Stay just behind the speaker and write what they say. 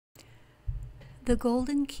The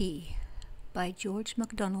Golden Key by George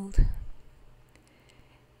MacDonald.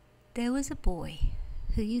 There was a boy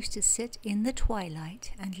who used to sit in the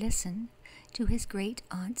twilight and listen to his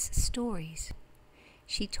great-aunt's stories.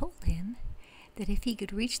 She told him that if he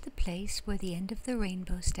could reach the place where the end of the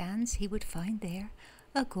rainbow stands, he would find there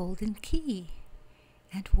a golden key.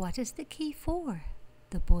 "And what is the key for?"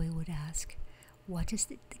 the boy would ask. "What is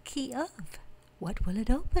it the key of? What will it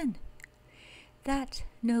open?" "That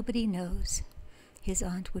nobody knows," his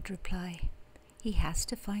aunt would reply. "He has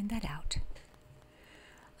to find that out."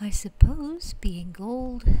 "I suppose, being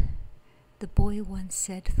gold," the boy once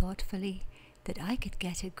said thoughtfully, "that I could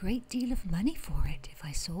get a great deal of money for it if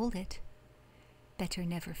I sold it." "Better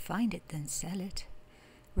never find it than sell it,"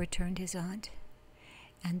 returned his aunt.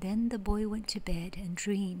 And then the boy went to bed and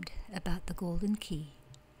dreamed about the golden key.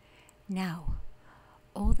 Now,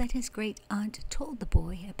 all that his great-aunt told the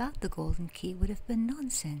boy about the golden key would have been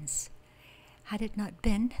nonsense, had it not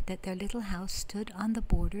been that their little house stood on the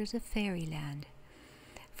borders of fairyland.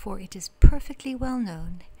 For it is perfectly well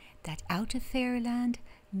known that out of fairyland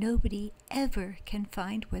nobody ever can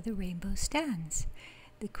find where the rainbow stands.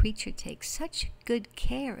 The creature takes such good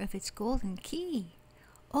care of its golden key,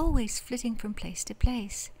 always flitting from place to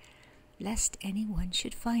place, lest anyone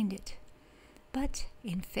should find it. But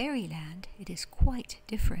in fairyland it is quite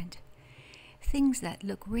different. Things that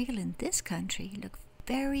look real in this country look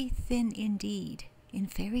very thin indeed in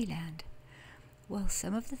fairyland, while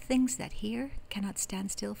some of the things that here cannot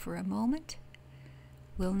stand still for a moment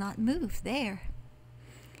will not move there.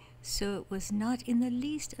 So it was not in the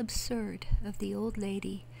least absurd of the old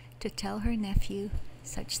lady to tell her nephew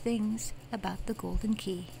such things about the golden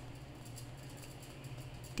key.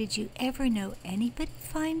 "Did you ever know anybody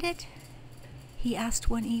find it?" he asked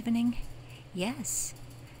one evening. "Yes,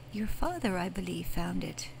 your father, I believe, found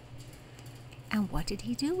it." "And what did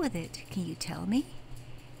he do with it? Can you tell me?"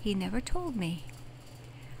 "He never told me."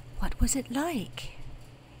 "What was it like?"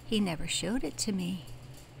 "He never showed it to me."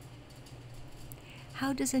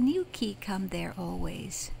 "How does a new key come there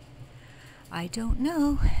always?" "I don't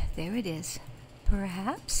know. There it is."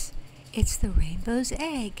 "Perhaps it's the rainbow's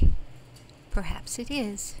egg." "Perhaps it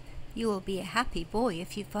is. You will be a happy boy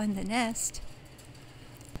if you find the nest."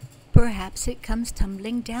 "Perhaps it comes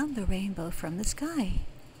tumbling down the rainbow from the sky."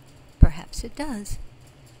 "Perhaps it does."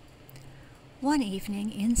 One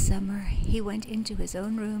evening in summer he went into his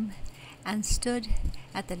own room and stood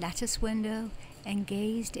at the lattice window and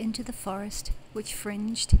gazed into the forest which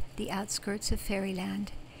fringed the outskirts of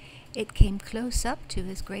fairyland. It came close up to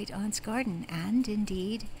his great-aunt's garden and,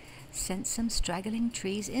 indeed, sent some straggling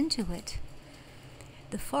trees into it.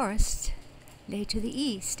 The forest lay to the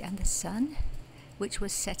east, and the sun, which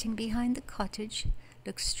was setting behind the cottage,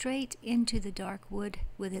 looked straight into the dark wood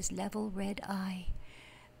with his level red eye.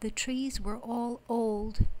 The trees were all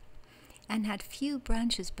old and had few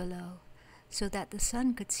branches below, so that the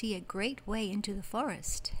sun could see a great way into the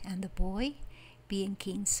forest, and the boy, being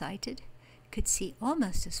keen-sighted, could see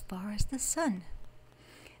almost as far as the sun.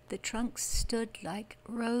 The trunks stood like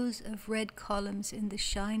rows of red columns in the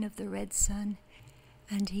shine of the red sun,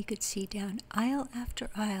 and he could see down aisle after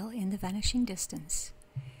aisle in the vanishing distance.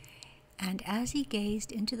 And as he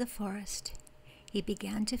gazed into the forest, he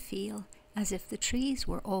began to feel as if the trees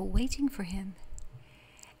were all waiting for him,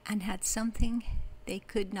 and had something they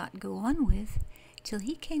could not go on with till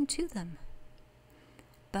he came to them.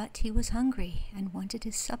 But he was hungry and wanted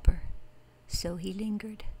his supper, so he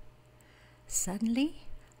lingered. Suddenly,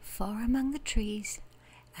 far among the trees,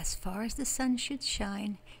 as far as the sun should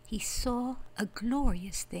shine, he saw a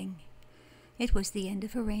glorious thing. It was the end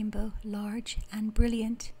of a rainbow, large and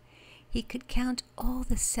brilliant. He could count all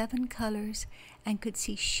the 7 colors and could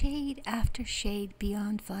see shade after shade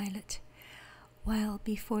beyond violet, while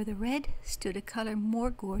before the red stood a color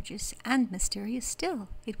more gorgeous and mysterious still.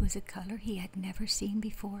 It was a color he had never seen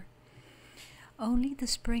before. Only the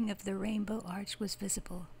spring of the rainbow arch was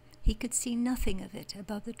visible. He could see nothing of it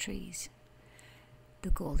above the trees.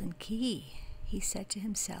 "The golden key," he said to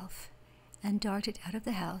himself, and darted out of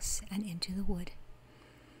the house and into the wood.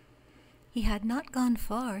 He had not gone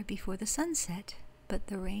far before the sun set, but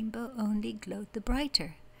the rainbow only glowed the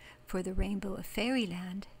brighter, for the rainbow of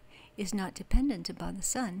fairyland is not dependent upon the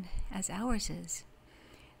sun, as ours is.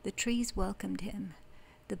 The trees welcomed him.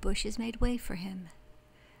 The bushes made way for him.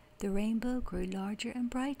 The rainbow grew larger and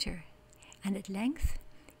brighter, and at length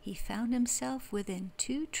he found himself within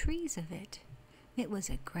 2 trees of it. It was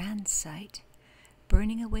a grand sight,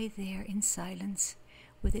 burning away there in silence,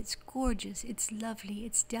 with its gorgeous, its lovely,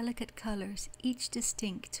 its delicate colors, each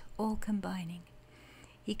distinct, all combining.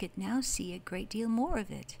 He could now see a great deal more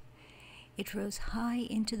of it. It rose high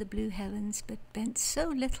into the blue heavens, but bent so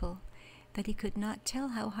little that he could not tell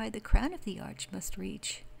how high the crown of the arch must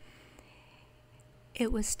reach.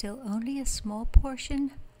 It was still only a small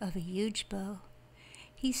portion of a huge bow.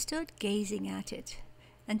 He stood gazing at it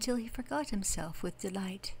until he forgot himself with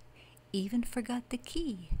delight, even forgot the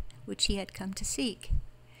key which he had come to seek.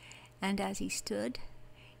 And as he stood,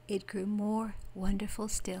 it grew more wonderful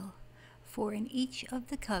still, for in each of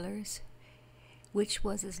the colors, which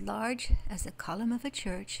was as large as the column of a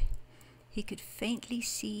church, he could faintly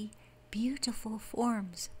see beautiful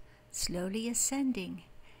forms slowly ascending,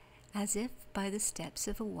 as if by the steps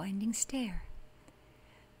of a winding stair.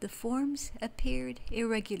 The forms appeared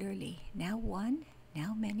irregularly, now one,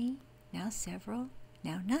 now many, now several,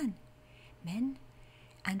 now none. Men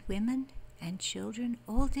and women and children,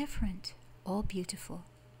 all different, all beautiful.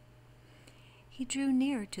 He drew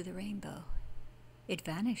nearer to the rainbow. It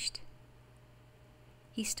vanished.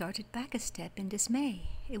 He started back a step in dismay.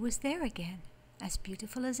 It was there again, as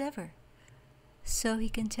beautiful as ever. So he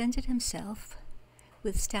contented himself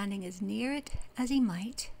with standing as near it as he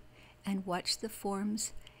might, and watched the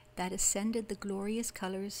forms that ascended the glorious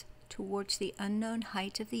colors towards the unknown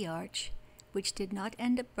height of the arch, which did not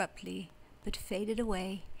end abruptly, but faded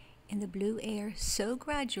away in the blue air so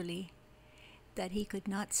gradually that he could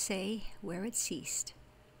not say where it ceased.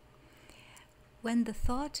 When the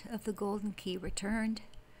thought of the golden key returned,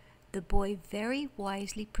 the boy very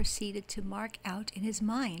wisely proceeded to mark out in his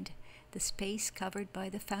mind the space covered by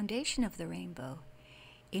the foundation of the rainbow,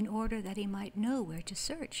 in order that he might know where to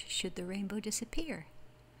search should the rainbow disappear.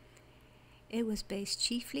 It was based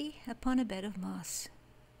chiefly upon a bed of moss.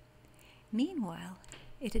 Meanwhile,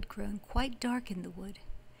 it had grown quite dark in the wood.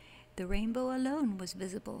 The rainbow alone was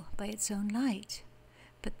visible by its own light,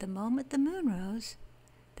 but the moment the moon rose,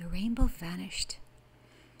 the rainbow vanished.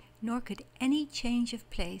 Nor could any change of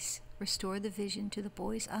place restore the vision to the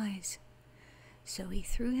boy's eyes. So he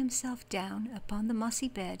threw himself down upon the mossy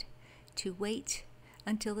bed to wait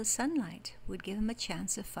until the sunlight would give him a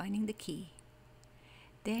chance of finding the key.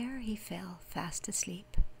 There he fell fast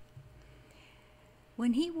asleep.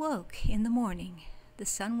 When he woke in the morning, the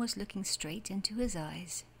sun was looking straight into his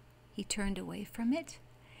eyes. He turned away from it,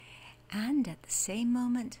 and at the same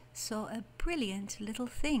moment saw a brilliant little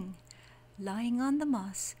thing lying on the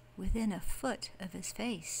moss within a foot of his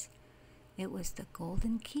face. It was the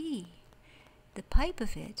golden key. The pipe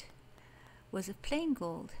of it was of plain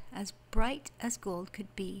gold, as bright as gold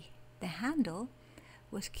could be. The handle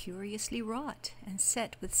was curiously wrought and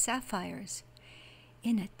set with sapphires.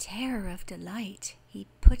 In a terror of delight, he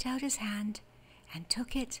put out his hand and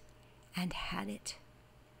took it and had it.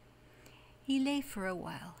 He lay for a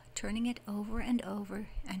while, turning it over and over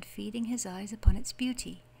and feeding his eyes upon its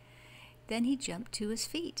beauty. Then he jumped to his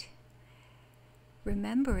feet,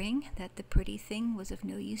 remembering that the pretty thing was of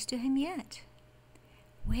no use to him yet.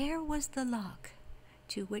 Where was the lock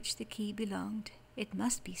to which the key belonged? It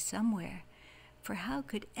must be somewhere, for how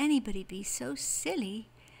could anybody be so silly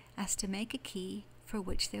as to make a key for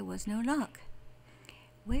which there was no lock?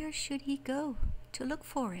 Where should he go to look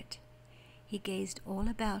for it? He gazed all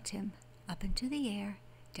about him, up into the air,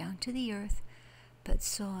 down to the earth, but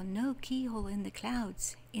saw no keyhole in the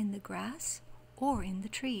clouds, in the grass, or in the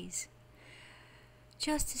trees.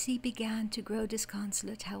 Just as he began to grow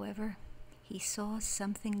disconsolate, however, he saw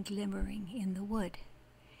something glimmering in the wood.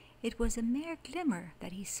 It was a mere glimmer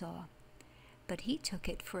that he saw, but he took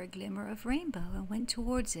it for a glimmer of rainbow and went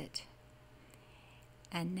towards it.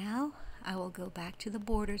 And now I will go back to the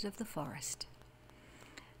borders of the forest.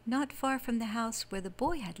 Not far from the house where the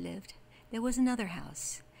boy had lived, there was another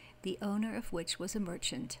house, the owner of which was a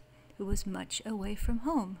merchant, who was much away from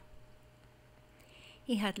home.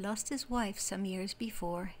 He had lost his wife some years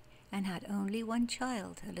before, and had only one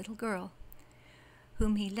child, a little girl,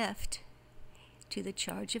 whom he left to the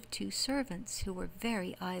charge of 2 servants who were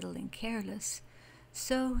very idle and careless.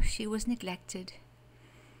 So she was neglected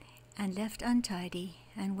and left untidy,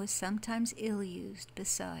 and was sometimes ill-used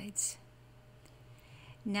besides.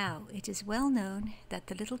 Now it is well known that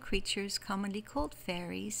the little creatures commonly called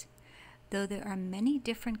fairies, though there are many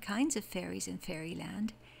different kinds of fairies in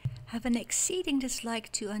fairyland, have an exceeding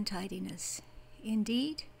dislike to untidiness.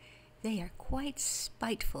 Indeed, they are quite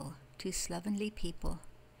spiteful to slovenly people.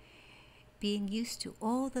 Being used to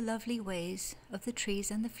all the lovely ways of the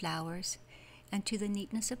trees and the flowers, and to the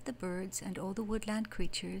neatness of the birds and all the woodland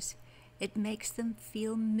creatures, it makes them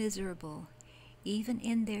feel miserable, even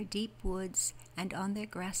in their deep woods and on their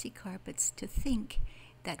grassy carpets, to think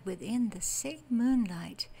that within the same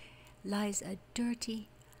moonlight lies a dirty,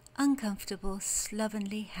 uncomfortable,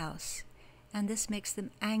 slovenly house, and this makes them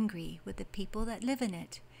angry with the people that live in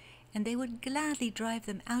it, and they would gladly drive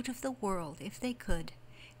them out of the world if they could.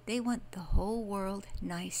 They want the whole world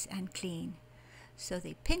nice and clean. So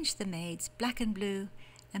they pinch the maids black and blue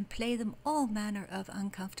and play them all manner of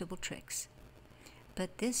uncomfortable tricks.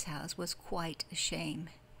 But this house was quite a shame,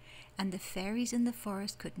 and the fairies in the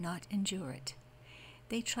forest could not endure it.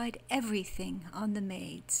 They tried everything on the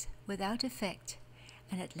maids without effect,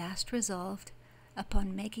 and at last resolved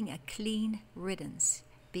upon making a clean riddance,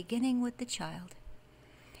 beginning with the child.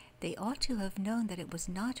 They ought to have known that it was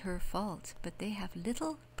not her fault, but they have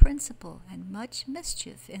little principle and much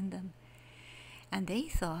mischief in them, and they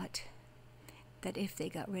thought that if they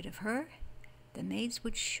got rid of her, the maids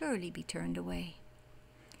would surely be turned away.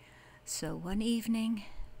 So one evening,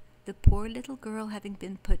 the poor little girl having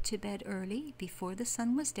been put to bed early before the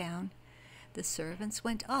sun was down, the servants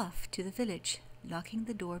went off to the village, locking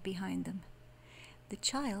the door behind them. The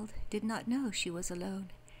child did not know she was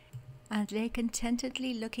alone, and lay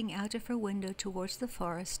contentedly looking out of her window towards the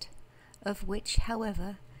forest, of which,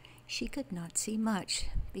 however, she could not see much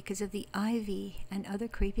because of the ivy and other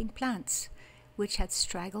creeping plants which had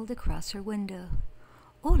straggled across her window.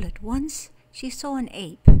 All at once she saw an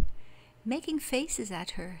ape making faces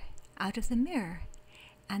at her out of the mirror,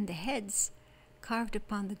 and the heads carved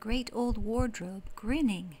upon the great old wardrobe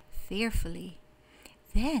grinning fearfully.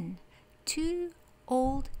 Then 2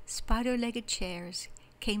 old spider-legged chairs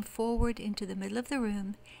came forward into the middle of the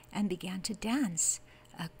room and began to dance,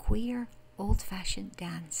 a queer, old-fashioned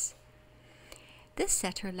dance. This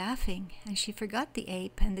set her laughing, and she forgot the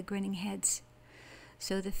ape and the grinning heads.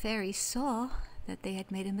 So the fairies saw that they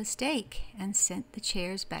had made a mistake and sent the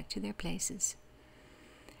chairs back to their places.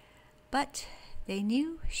 But they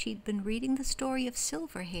knew she'd been reading the story of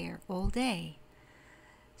Silverhair all day.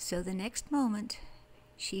 So the next moment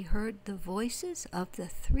she heard the voices of the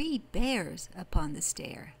 3 bears upon the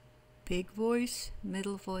stair, Big Voice,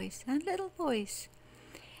 Middle Voice, and Little Voice,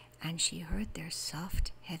 and she heard their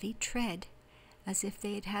soft, heavy tread, as if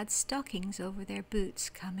they had had stockings over their boots,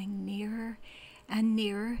 coming nearer and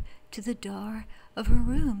nearer to the door of her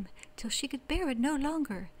room, till she could bear it no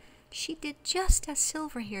longer. She did just as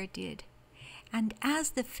Silverhair did, and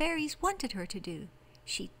as the fairies wanted her to do.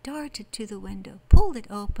 She darted to the window, pulled it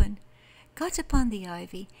open, got upon the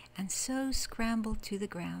ivy, and so scrambled to the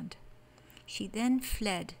ground. She then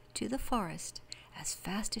fled to the forest as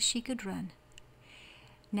fast as she could run.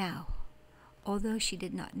 Now, although she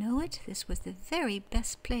did not know it, this was the very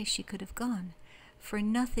best place she could have gone, for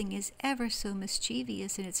nothing is ever so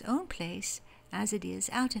mischievous in its own place as it is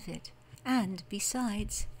out of it. And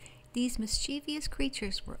besides, these mischievous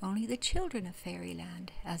creatures were only the children of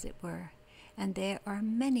fairyland, as it were, and there are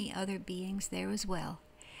many other beings there as well,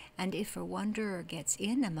 and if a wanderer gets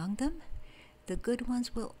in among them, the good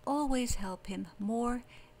ones will always help him more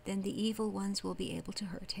than the evil ones will be able to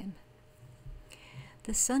hurt him.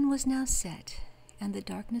 The sun was now set, and the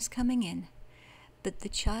darkness coming in, but the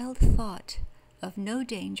child thought of no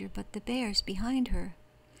danger but the bears behind her.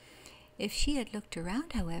 If she had looked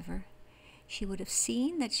around, however, she would have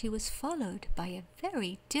seen that she was followed by a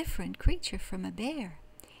very different creature from a bear.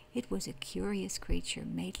 It was a curious creature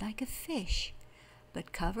made like a fish,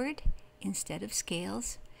 but covered, instead of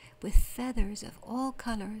scales, with feathers of all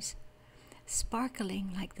colors,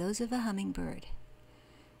 sparkling like those of a hummingbird.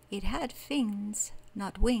 It had fins,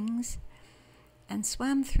 not wings, and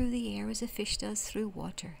swam through the air as a fish does through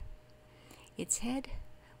water. Its head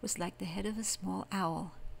was like the head of a small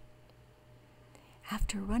owl.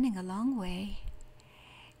 After running a long way,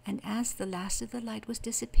 and as the last of the light was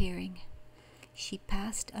disappearing, she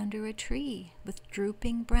passed under a tree with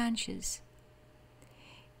drooping branches.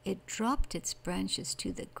 It dropped its branches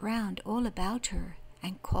to the ground all about her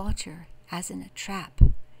and caught her as in a trap.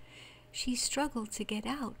 She struggled to get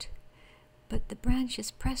out, but the branches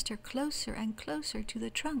pressed her closer and closer to the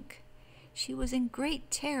trunk. She was in great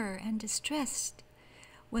terror and distress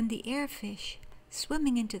when the airfish,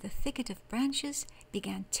 swimming into the thicket of branches,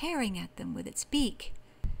 began tearing at them with its beak.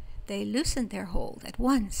 They loosened their hold at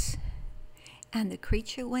once, and the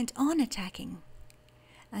creature went on attacking,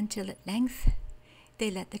 until at length they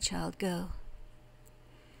let the child go.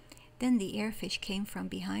 Then the airfish came from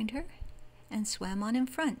behind her and swam on in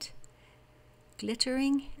front,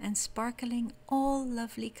 glittering and sparkling all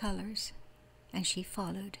lovely colors, and she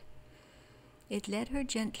followed. It led her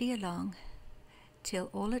gently along, till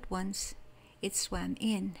all at once it swam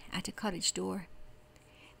in at a cottage door.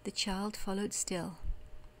 The child followed still.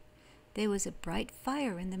 There was a bright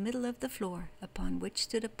fire in the middle of the floor, upon which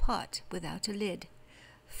stood a pot without a lid,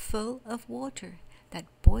 full of water that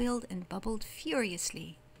boiled and bubbled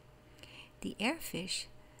furiously. The airfish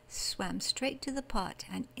swam straight to the pot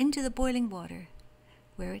and into the boiling water,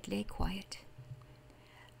 where it lay quiet.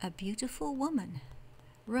 A beautiful woman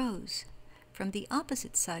rose from the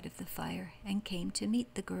opposite side of the fire and came to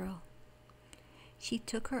meet the girl. She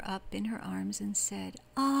took her up in her arms and said,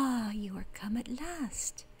 "Ah, you are come at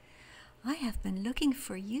last. I have been looking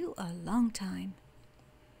for you a long time."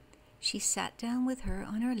 She sat down with her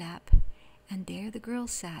on her lap, and there the girl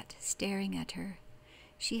sat, staring at her.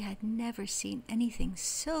 She had never seen anything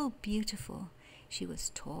so beautiful. She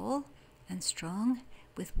was tall and strong,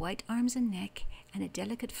 with white arms and neck, and a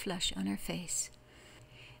delicate flush on her face.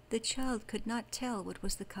 The child could not tell what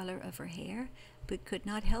was the color of her hair, but could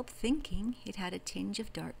not help thinking it had a tinge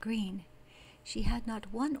of dark green. She had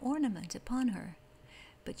not one ornament upon her,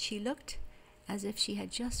 but she looked as if she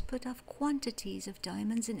had just put off quantities of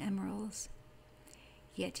diamonds and emeralds.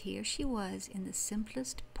 Yet here she was in the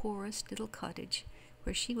simplest, poorest little cottage,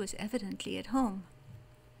 where she was evidently at home.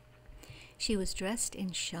 She was dressed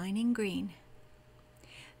in shining green.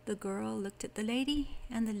 The girl looked at the lady,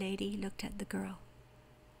 and the lady looked at the girl.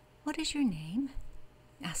 "What is your name?"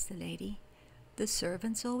 asked the lady. "The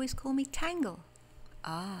servants always call me Tangle."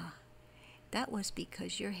 "Ah, that was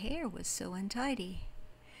because your hair was so untidy.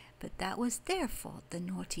 But that was their fault, the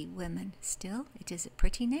naughty women. Still, it is a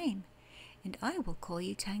pretty name, and I will call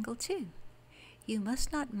you Tangle too. You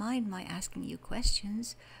must not mind my asking you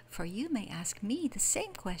questions, for you may ask me the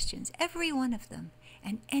same questions, every one of them,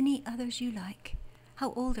 and any others you like.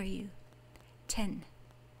 How old are you?" "10,"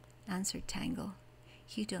 answered Tangle.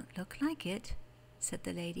 "You don't look like it," said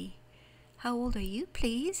the lady. "How old are you,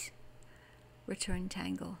 please?" returned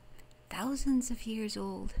Tangle. "Thousands of years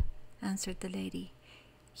old," answered the lady.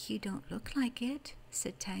 "You don't look like it,"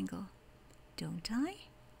 said Tangle. "Don't I?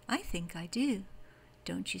 I think I do.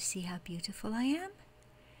 Don't you see how beautiful I am?"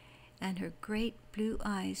 And her great blue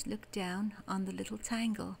eyes looked down on the little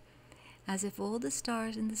Tangle, as if all the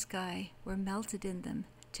stars in the sky were melted in them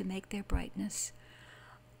to make their brightness.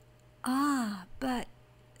 "Ah, but,"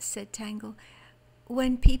 said Tangle,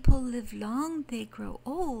 "when people live long, they grow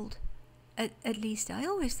old. At least I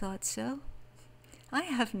always thought so." "I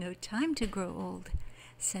have no time to grow old,"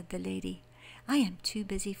 said the lady. "I am too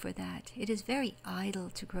busy for that. It is very idle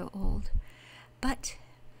to grow old. But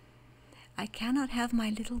I cannot have my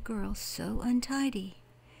little girl so untidy.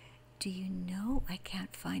 Do you know I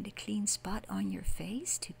can't find a clean spot on your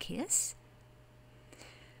face to kiss?"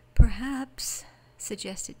 "Perhaps,"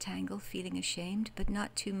 suggested Tangle, feeling ashamed, but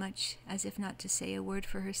not too much as if not to say a word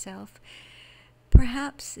for herself.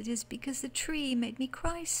 "Perhaps it is because the tree made me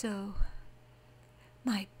cry so."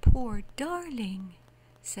 "My poor darling,"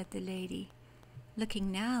 said the lady,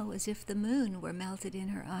 looking now as if the moon were melted in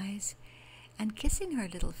her eyes, and kissing her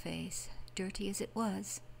little face, dirty as it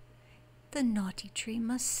was. "The naughty tree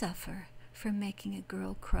must suffer for making a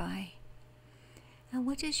girl cry." "And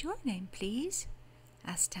what is your name, please?"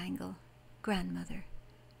 asked Tangle. "Grandmother,"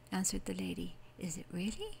 answered the lady. "Is it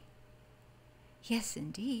really?" "Yes,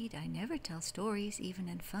 indeed. I never tell stories, even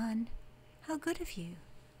in fun." "How good of you."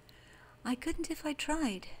 "I couldn't if I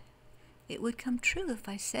tried. It would come true if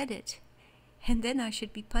I said it, and then I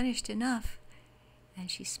should be punished enough."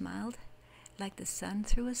 And she smiled like the sun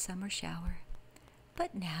through a summer shower.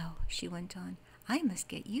 "But now," she went on, "I must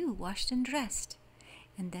get you washed and dressed,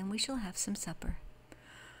 and then we shall have some supper."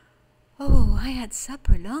 "Oh, I had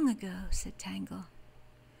supper long ago," said Tangle.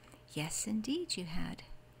 "Yes, indeed you had.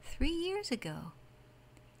 3 years ago.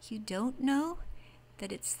 You don't know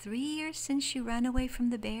that it's 3 years since you ran away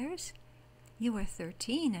from the bears? You are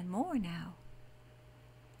 13 and more now."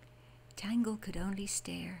 Tangle could only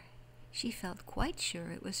stare. She felt quite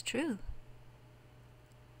sure it was true.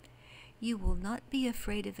 "You will not be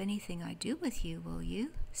afraid of anything I do with you, will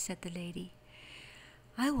you?" said the lady.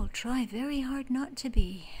 "I will try very hard not to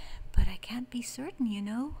be, but I can't be certain, you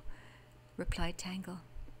know," replied Tangle.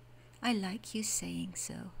 "I like you saying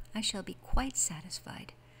so. I shall be quite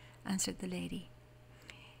satisfied," answered the lady.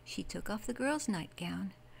 She took off the girl's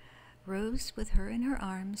nightgown, rose with her in her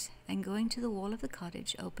arms, and going to the wall of the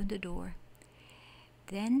cottage, opened a door.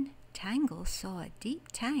 Then Tangle saw a deep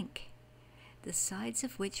tank, the sides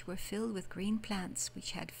of which were filled with green plants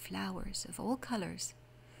which had flowers of all colors.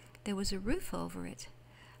 There was a roof over it,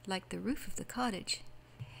 like the roof of the cottage.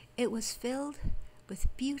 It was filled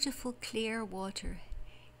with beautiful clear water,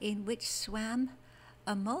 in which swam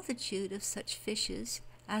a multitude of such fishes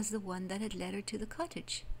as the one that had led her to the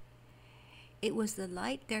cottage. It was the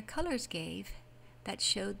light their colors gave that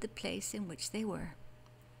showed the place in which they were.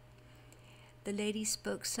 The lady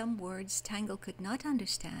spoke some words Tangle could not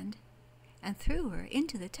understand, and threw her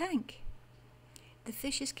into the tank. The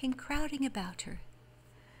fishes came crowding about her.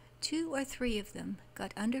 2 or 3 of them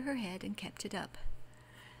got under her head and kept it up.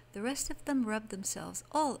 The rest of them rubbed themselves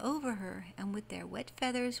all over her, and with their wet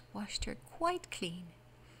feathers washed her quite clean.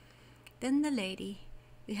 Then the lady,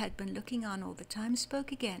 who had been looking on all the time,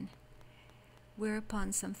 spoke again,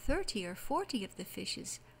 whereupon some 30 or 40 of the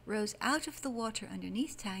fishes rose out of the water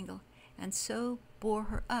underneath Tangle, and so bore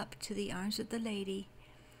her up to the arms of the lady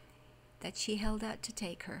that she held out to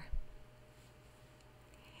take her.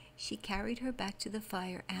 She carried her back to the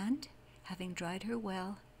fire and, having dried her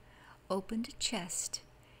well, opened a chest,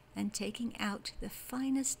 and taking out the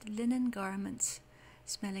finest linen garments,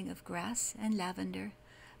 smelling of grass and lavender,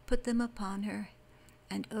 put them upon her,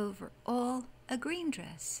 and over all a green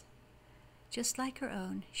dress, just like her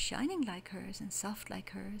own, shining like hers and soft like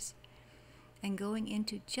hers, and going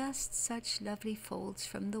into just such lovely folds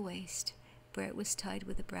from the waist, where it was tied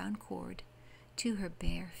with a brown cord, to her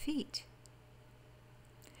bare feet.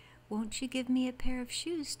 "Won't you give me a pair of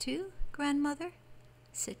shoes too, grandmother?"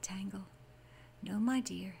 said Tangle. "No, my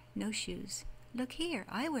dear, no shoes. Look here,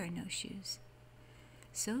 I wear no shoes."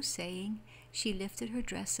 So saying, she lifted her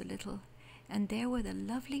dress a little, and there were the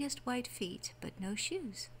loveliest white feet, but no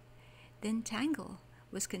shoes. Then Tangle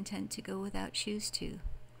was content to go without shoes too,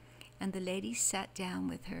 and the lady sat down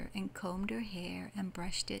with her and combed her hair and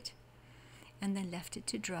brushed it, and then left it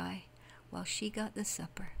to dry while she got the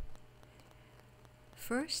supper.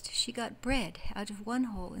 First she got bread out of one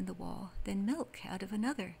hole in the wall, then milk out of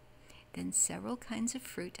another, then several kinds of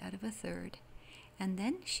fruit out of a third, and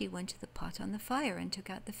then she went to the pot on the fire and took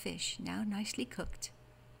out the fish, now nicely cooked.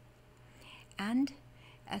 And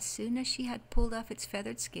as soon as she had pulled off its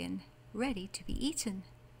feathered skin, ready to be eaten.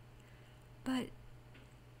 "But,"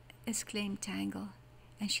 exclaimed Tangle,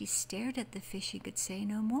 and she stared at the fish and could say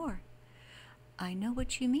no more. "I know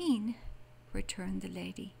what you mean," returned the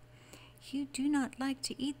lady. "You do not like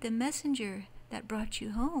to eat the messenger that brought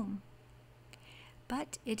you home.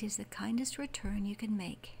 But it is the kindest return you can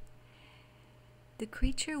make. The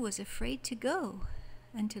creature was afraid to go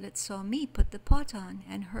until it saw me put the pot on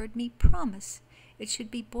and heard me promise it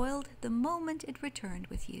should be boiled the moment it returned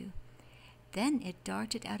with you. Then it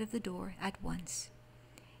darted out of the door at once.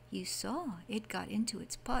 You saw it got into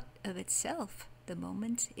its pot of itself the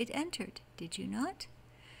moment it entered, did you not?"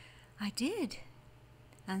 "I did,"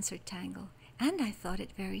 answered Tangle, "and I thought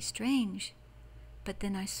it very strange. But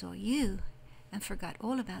then I saw you, and forgot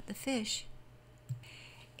all about the fish."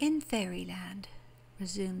 "In Fairyland,"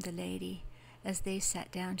 resumed the lady, as they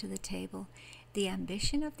sat down to the table, "the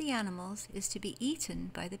ambition of the animals is to be eaten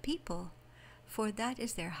by the people, for that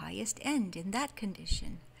is their highest end in that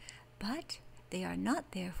condition. But they are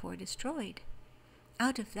not therefore destroyed.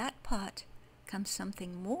 Out of that pot comes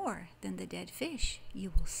something more than the dead fish,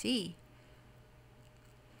 you will see."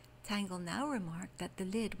 Tangle now remarked that the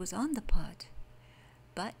lid was on the pot,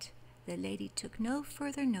 but the lady took no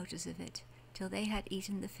further notice of it till they had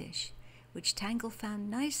eaten the fish, which Tangle found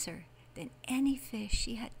nicer than any fish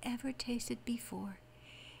she had ever tasted before.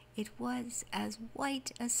 It was as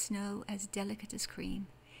white as snow, as delicate as cream,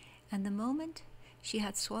 and the moment she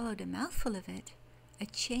had swallowed a mouthful of it, a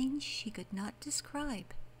change she could not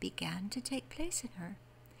describe began to take place in her.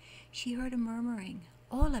 She heard a murmuring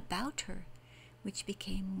all about her, which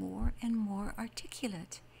became more and more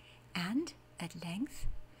articulate, and at length,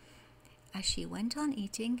 as she went on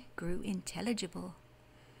eating, grew intelligible.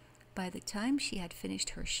 By the time she had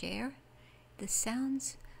finished her share, the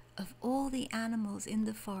sounds of all the animals in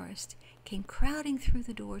the forest came crowding through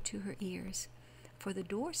the door to her ears, for the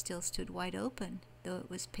door still stood wide open, though it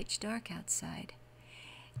was pitch dark outside.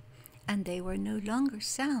 And they were no longer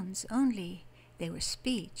sounds only, they were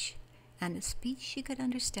speech, and a speech she could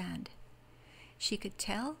understand. She could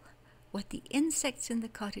tell what the insects in the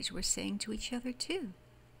cottage were saying to each other too.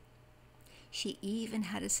 She even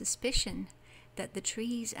had a suspicion that the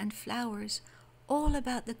trees and flowers all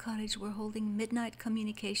about the cottage were holding midnight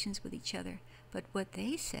communications with each other, but what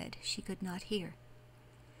they said she could not hear.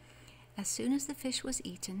 As soon as the fish was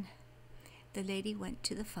eaten, the lady went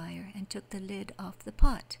to the fire and took the lid off the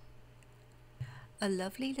pot. A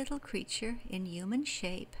lovely little creature in human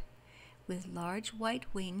shape, with large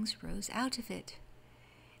white wings, rose out of it,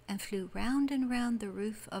 and flew round and round the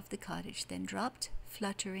roof of the cottage, then dropped,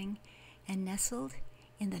 fluttering, and nestled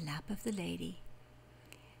in the lap of the lady.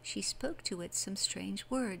 She spoke to it some strange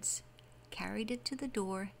words, carried it to the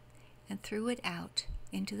door, and threw it out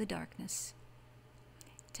into the darkness.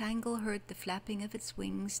 Tangle heard the flapping of its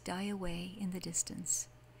wings die away in the distance.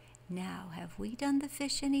 "Now, have we done the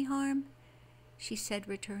fish any harm?" she said,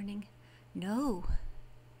 returning. "No,"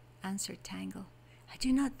 answered Tangle. "I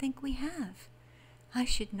do not think we have. I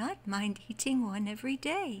should not mind eating one every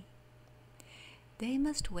day." "They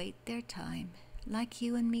must wait their time, like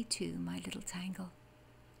you and me too, my little Tangle."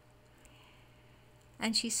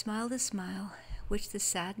 And she smiled a smile which the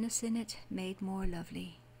sadness in it made more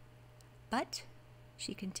lovely. "But,"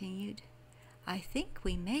 she continued, "I think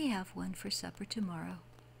we may have one for supper tomorrow."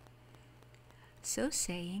 So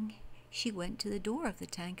saying, she went to the door of the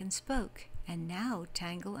tank and spoke, and now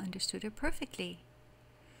Tangle understood her perfectly.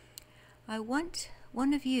 "I want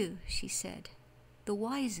one of you," she said, "the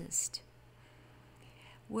wisest."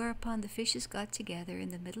 Whereupon the fishes got together in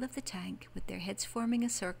the middle of the tank, with their heads forming a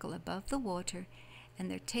circle above the water and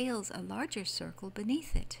their tails a larger circle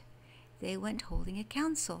beneath it. They went holding a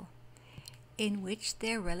council, in which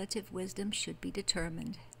their relative wisdom should be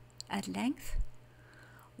determined. At length,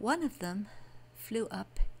 one of them flew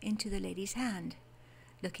up into the lady's hand,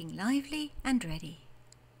 looking lively and ready.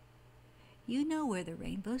 "You know where the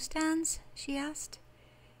rainbow stands?" she asked.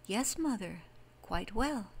 "Yes, mother, quite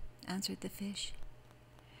well," answered the fish.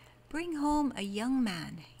 "Bring home a young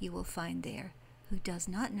man you will find there who does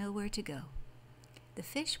not know where to go." The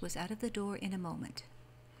fish was out of the door in a moment.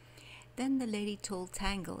 Then the lady told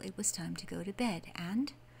Tangle it was time to go to bed,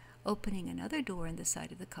 and, opening another door in the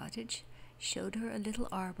side of the cottage, showed her a little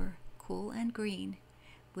arbor, cool and green,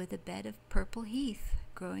 with a bed of purple heath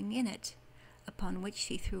growing in it, upon which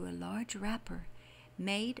she threw a large wrapper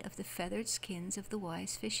made of the feathered skins of the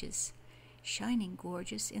wise fishes, shining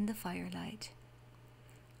gorgeous in the firelight.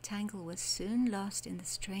 Tangle was soon lost in the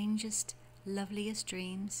strangest, loveliest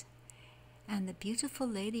dreams, and the beautiful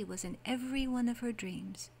lady was in every one of her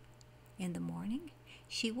dreams. In the morning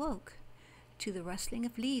she woke to the rustling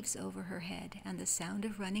of leaves over her head and the sound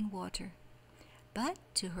of running water. But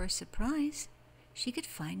to her surprise, she could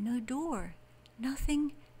find no door,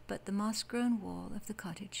 nothing but the moss-grown wall of the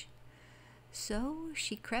cottage. So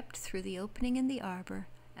she crept through the opening in the arbor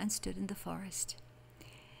and stood in the forest.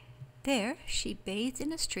 There she bathed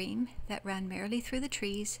in a stream that ran merrily through the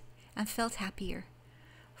trees and felt happier,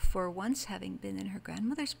 for once having been in her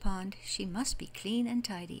grandmother's pond, she must be clean and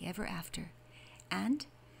tidy ever after, and,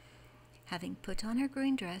 having put on her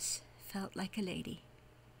green dress, felt like a lady.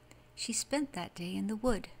 She spent that day in the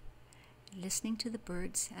wood, listening to the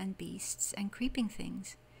birds and beasts and creeping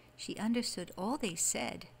things. She understood all they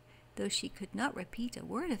said, though she could not repeat a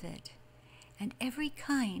word of it, and every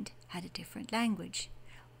kind had a different language,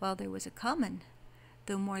 while there was a common,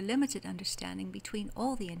 though more limited understanding between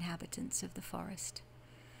all the inhabitants of the forest.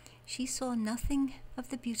 She saw nothing of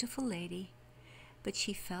the beautiful lady, but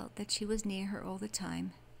she felt that she was near her all the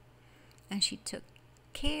time, and she took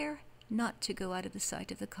care not to go out of the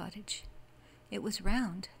sight of the cottage. It was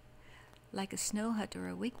round, like a snow hut or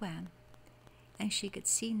a wigwam, and she could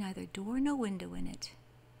see neither door nor window in it.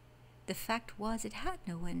 The fact was it had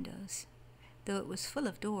no windows, though it was full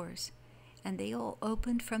of doors, and they all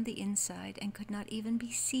opened from the inside and could not even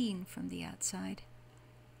be seen from the outside.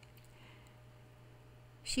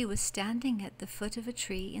 She was standing at the foot of a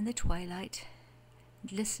tree in the twilight,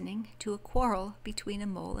 listening to a quarrel between a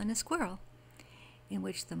mole and a squirrel, in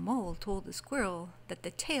which the mole told the squirrel that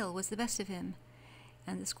the tail was the best of him,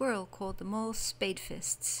 and the squirrel called the mole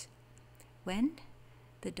Spadefists. When,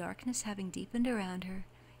 the darkness having deepened around her,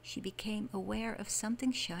 she became aware of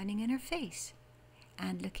something shining in her face,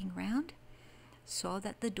 and looking round, saw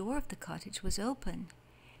that the door of the cottage was open,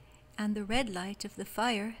 and the red light of the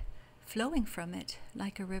fire flowing from it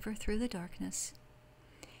like a river through the darkness.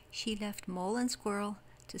 She left mole and squirrel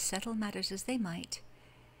to settle matters as they might,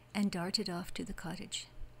 and darted off to the cottage.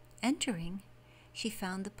 Entering, she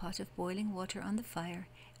found the pot of boiling water on the fire,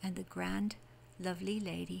 and the grand, lovely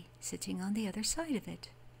lady sitting on the other side of it.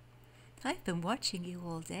 "I've been watching you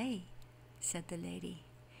all day," said the lady.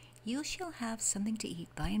 "You shall have something to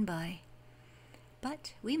eat by and by,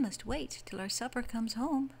 but we must wait till our supper comes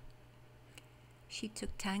home." She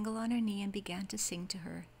took Tangle on her knee and began to sing to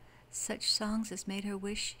her, such songs as made her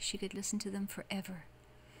wish she could listen to them forever.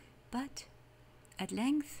 But at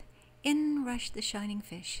length in rushed the shining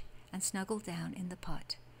fish and snuggled down in the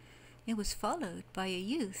pot. It was followed by a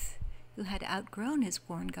youth who had outgrown his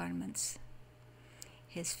worn garments.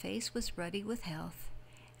 His face was ruddy with health,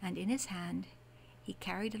 and in his hand he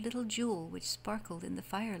carried a little jewel which sparkled in the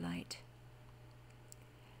firelight.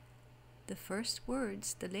 The first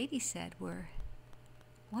words the lady said were,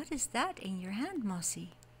 "What is that in your hand,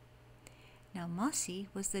 Mossy?" Now Mossy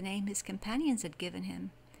was the name his companions had given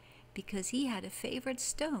him, because he had a favorite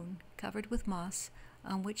stone covered with moss,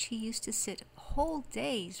 on which he used to sit whole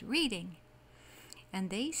days reading, and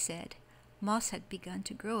they said moss had begun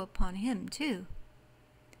to grow upon him too.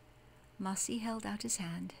 Mossy held out his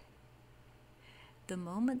hand. The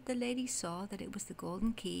moment the lady saw that it was the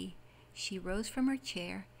golden key, she rose from her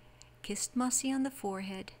chair, kissed Mossy on the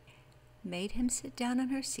forehead, made him sit down on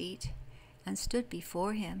her seat, and stood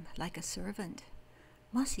before him like a servant,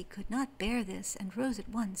 Mossy could not bear this, and rose at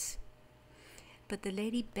once. But the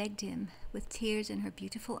lady begged him, with tears in her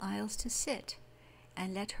beautiful eyes, to sit,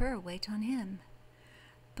 and let her wait on him.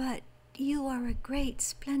 "But you are a great,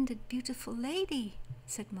 splendid, beautiful lady,"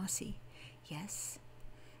 said Mossy. "Yes,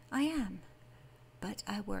 I am, but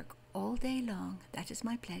I work all day long. That is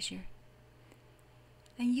my pleasure.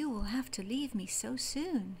 And you will have to leave me so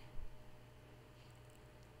soon."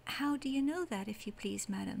 "How do you know that, if you please,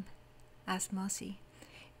 madam?" asked Mossy.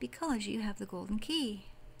 "Because you have the golden key."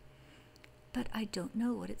 "But I don't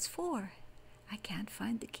know what it's for. I can't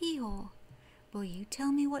find the keyhole. Will you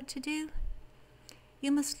tell me what to do?"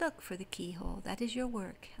 "You must look for the keyhole. That is your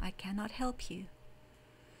work. I cannot help you.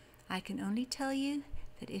 I can only tell you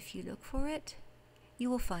that if you look for it, you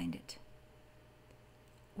will find it."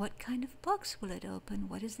 "What kind of box will it open?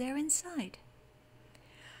 What is there inside?"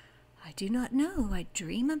 "I do not know. I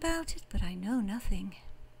dream about it, but I know nothing."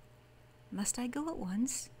 "Must I go at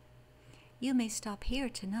once?" "You may stop here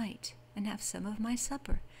tonight and have some of my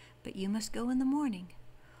supper, but you must go in the morning.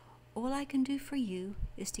 All I can do for you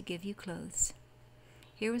is to give you clothes.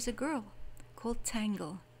 Here is a girl called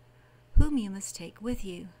Tangle, whom you must take with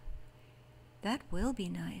you." "That will be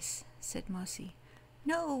nice," said Mossy.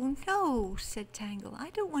 "No, no," said Tangle. "I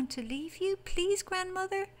don't want to leave you. Please,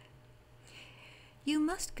 grandmother." "You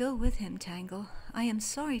must go with him, Tangle. I am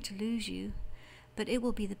sorry to lose you, but it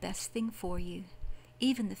will be the best thing for you.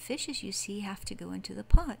 Even the fishes you see have to go into the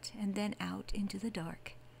pot and then out into the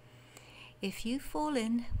dark. If you fall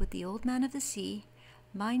in with the old man of the sea,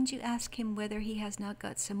 mind you ask him whether he has not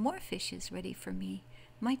got some more fishes ready for me.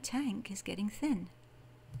 My tank is getting thin."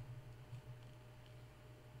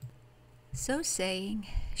 So saying,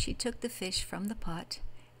 she took the fish from the pot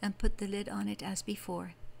and put the lid on it as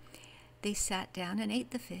before. They sat down and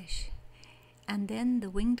ate the fish, and then the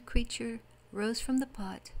winged creature rose from the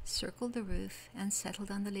pot, circled the roof, and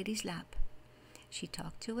settled on the lady's lap. She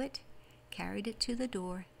talked to it, carried it to the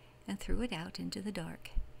door, and threw it out into the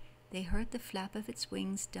dark. They heard the flap of its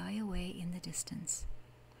wings die away in the distance.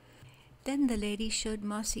 Then the lady showed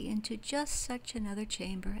Mossy into just such another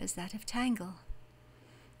chamber as that of Tangle,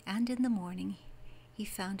 and in the morning he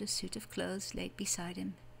found a suit of clothes laid beside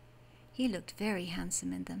him. He looked very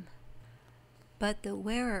handsome in them. But the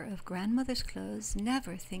wearer of grandmother's clothes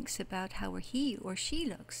never thinks about how he or she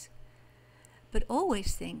looks, but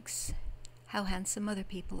always thinks how handsome other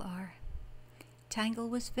people are. Tangle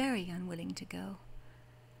was very unwilling to go.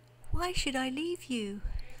 "Why should I leave you?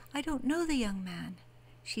 I don't know the young man,"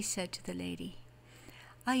 she said to the lady.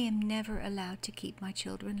 "I am never allowed to keep my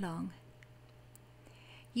children long."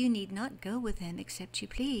 "You need not go with him except you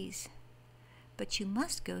please, but you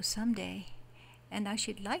must go some day, and I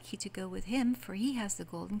should like you to go with him, for he has the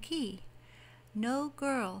golden key. No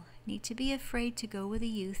girl need to be afraid to go with a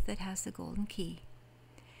youth that has the golden key.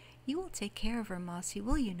 You will take care of her, Mossy,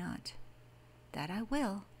 will you not?" "That I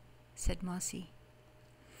will," said Mossy.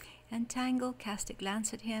 And Tangle cast a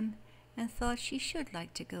glance at him and thought she should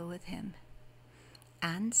like to go with him.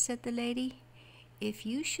 "And," said the lady, "if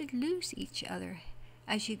you should lose each other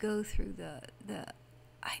as you go through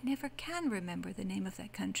I never can remember the name of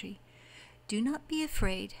that country, do not be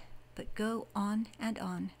afraid, but go on and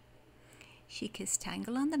on." She kissed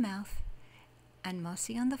Tangle on the mouth and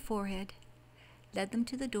Mossy on the forehead, led them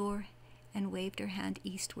to the door, and waved her hand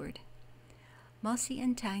eastward. Mossy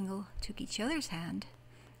and Tangle took each other's hand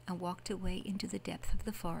and walked away into the depth of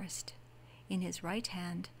the forest. In his right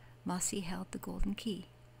hand, Mossy held the golden key.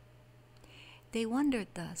 They wandered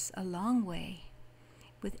thus a long way,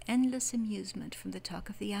 with endless amusement from the talk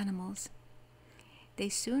of the animals. They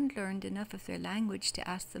soon learned enough of their language to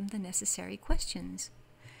ask them the necessary questions.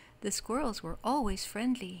 The squirrels were always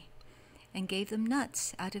friendly, and gave them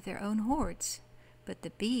nuts out of their own hoards, but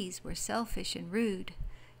the bees were selfish and rude,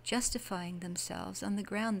 justifying themselves on the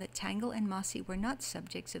ground that Tangle and Mossy were not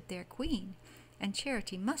subjects of their queen, and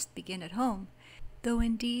charity must begin at home, though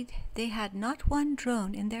indeed they had not one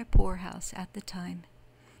drone in their poorhouse at the time.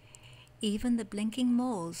 Even the blinking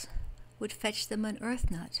moles would fetch them an earth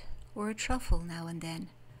nut or a truffle now and then,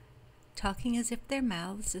 talking as if their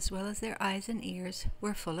mouths as well as their eyes and ears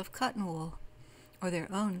were full of cotton wool, or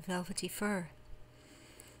their own velvety fur.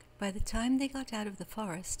 By the time they got out of the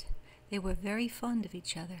forest, they were very fond of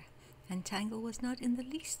each other, and Tangle was not in the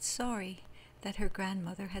least sorry that her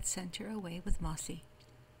grandmother had sent her away with Mossy.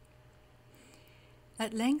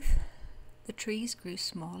 At length the trees grew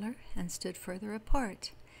smaller and stood further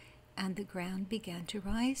apart, and the ground began to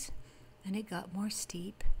rise, and it got more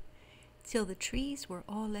steep, till the trees were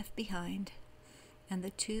all left behind, and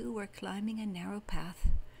the two were climbing a narrow path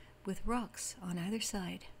with rocks on either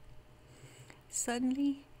side.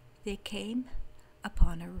 Suddenly they came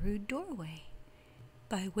upon a rude doorway,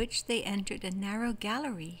 by which they entered a narrow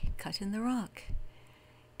gallery cut in the rock.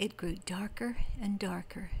 It grew darker and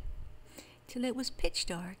darker, till it was pitch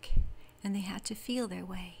dark, and they had to feel their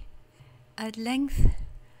way. At length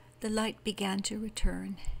the light began to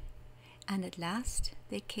return, and at last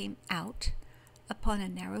they came out upon a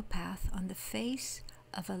narrow path on the face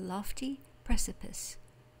of a lofty precipice.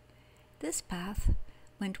 This path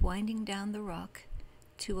went winding down the rock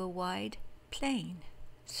to a wide plain,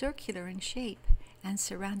 circular in shape, and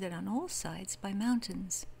surrounded on all sides by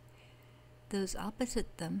mountains. Those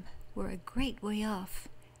opposite them were a great way off,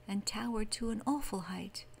 and towered to an awful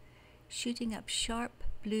height, shooting up sharp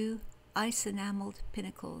blue ice-enameled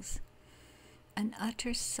pinnacles. An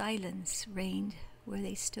utter silence reigned where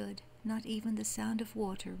they stood. Not even the sound of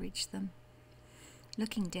water reached them.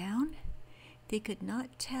 Looking down, they could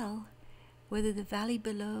not tell whether the valley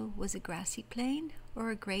below was a grassy plain or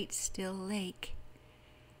a great still lake.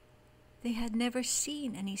 They had never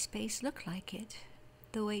seen any space look like it.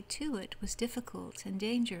 The way to it was difficult and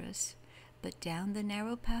dangerous, but down the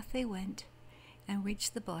narrow path they went, and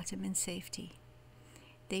reached the bottom in safety.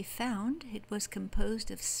 They found it was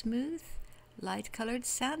composed of smooth, light-colored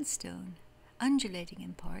sandstone, undulating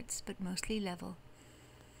in parts, but mostly level.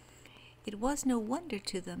 It was no wonder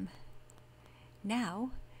to them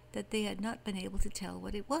now that they had not been able to tell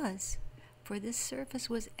what it was, for this surface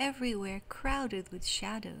was everywhere crowded with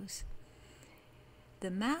shadows.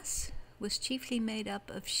 The mass was chiefly made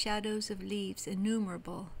up of shadows of leaves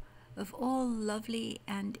innumerable, of all lovely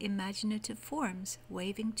and imaginative forms,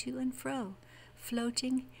 waving to and fro,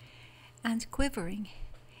 floating and quivering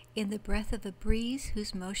in the breath of a breeze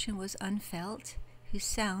whose motion was unfelt, whose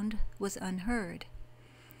sound was unheard.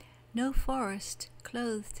 No forest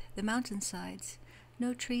clothed the mountainsides,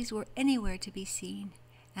 no trees were anywhere to be seen,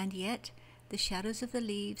 and yet the shadows of the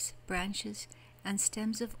leaves, branches, and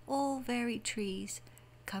stems of all varied trees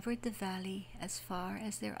covered the valley as far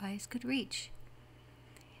as their eyes could reach.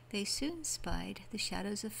 They soon spied the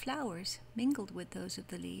shadows of flowers mingled with those of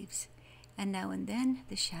the leaves, and now and then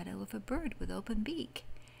the shadow of a bird with open beak,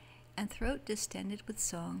 and throat distended with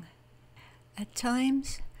song. At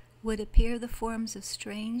times would appear the forms of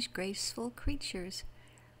strange, graceful creatures,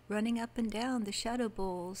 running up and down the shadow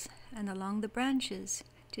bowls and along the branches,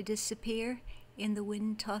 to disappear in the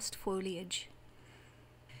wind-tossed foliage.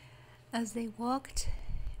 As they walked,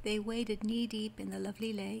 they waded knee-deep in the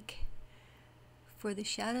lovely lake, for the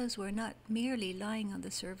shadows were not merely lying on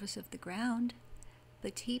the surface of the ground,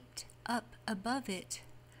 but heaped up above it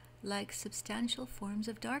like substantial forms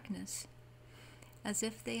of darkness, as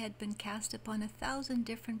if they had been cast upon 1,000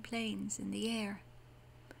 different planes in the air.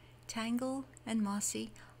 Tangle and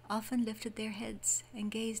Mossy often lifted their heads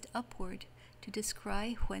and gazed upward to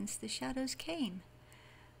descry whence the shadows came,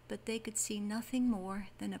 but they could see nothing more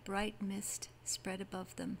than a bright mist spread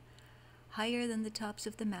above them, higher than the tops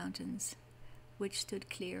of the mountains, which stood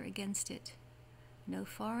clear against it. No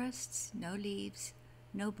forests, no leaves,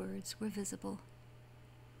 no birds were visible.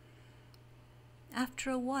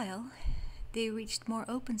 After a while, they reached more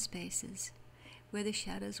open spaces, where the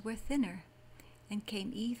shadows were thinner, and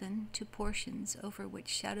came even to portions over which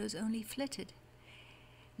shadows only flitted,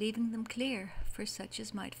 leaving them clear for such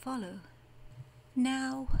as might follow.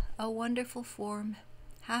 Now a wonderful form,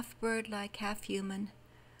 half bird-like, half human,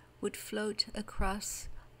 would float across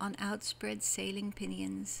on outspread sailing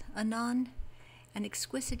pinions. Anon, an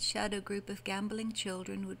exquisite shadow group of gambolling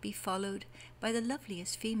children would be followed by the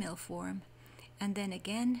loveliest female form, and then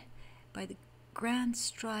again by the grand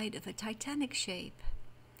stride of a titanic shape,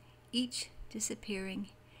 each disappearing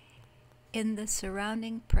in the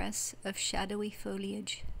surrounding press of shadowy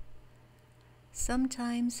foliage.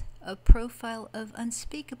 Sometimes a profile of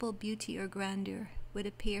unspeakable beauty or grandeur would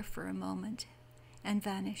appear for a moment and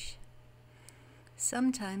vanish.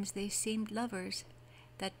 Sometimes they seemed lovers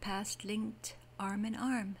that passed linked arm in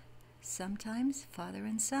arm, sometimes father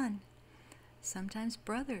and son, sometimes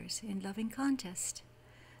brothers in loving contest,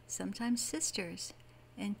 sometimes sisters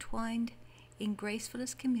entwined in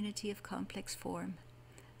gracefulest community of complex form.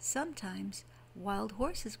 Sometimes wild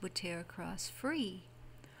horses would tear across, free,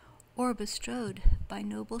 or bestrode by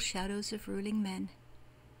noble shadows of ruling men.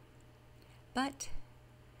 But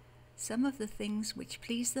some of the things which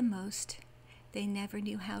pleased them most they never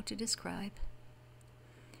knew how to describe.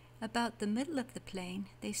 About the middle of the plain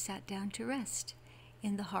they sat down to rest,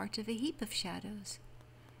 in the heart of a heap of shadows.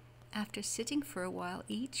 After sitting for a while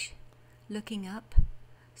each, looking up,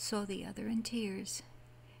 saw the other in tears.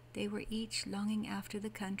 They were each longing after the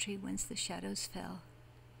country whence the shadows fell.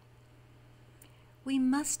 "We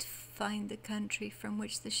must find the country from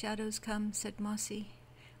which the shadows come," said Mossy.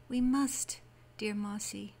 "We must dear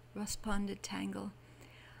Mossy," responded Tangle.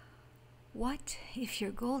 "What if your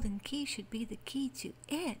golden key should be the key to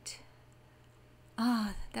it?"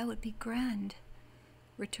 "Ah, that would be grand,"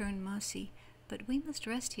 returned Mossy, "but we must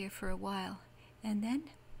rest here for a while, and then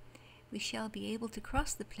we shall be able to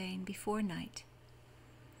cross the plain before night."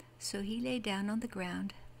 So he lay down on the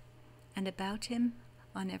ground, and about him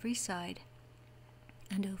on every side,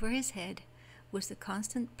 and over his head, was the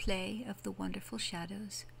constant play of the wonderful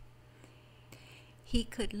shadows. He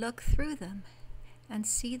could look through them and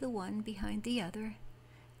see the one behind the other,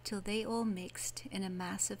 till they all mixed in a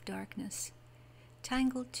mass of darkness.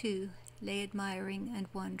 Tangle, too, lay admiring and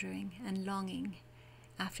wondering and longing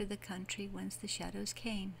after the country whence the shadows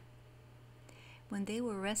came. When they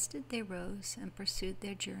were rested, they rose and pursued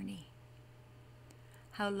their journey.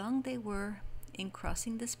 How long they were in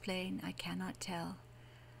crossing this plain I cannot tell,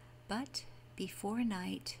 but before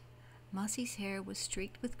night Mossy's hair was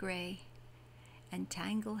streaked with gray, and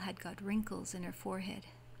Tangle had got wrinkles in her forehead.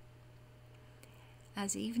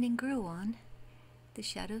 As evening grew on, the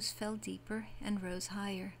shadows fell deeper and rose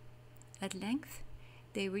higher. At length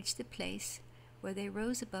they reached a place where they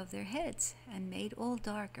rose above their heads and made all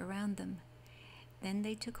dark around them. Then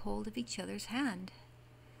they took hold of each other's hand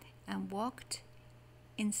and walked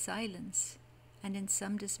in silence and in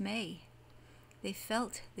some dismay. They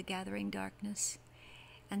felt the gathering darkness,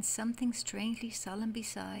 and something strangely solemn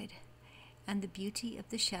beside, and the beauty of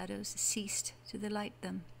the shadows ceased to delight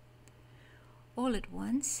them. All at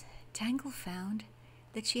once Tangle found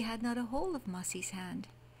that she had not a hold of Mossy's hand,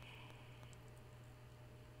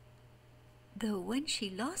 though when she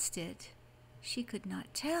lost it, she could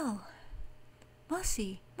not tell.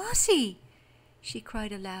 "Mossy, Mossy!" she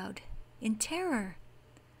cried aloud, in terror,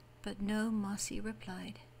 but no Mossy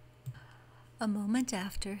replied. A moment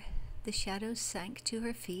after, the shadows sank to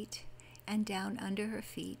her feet and down under her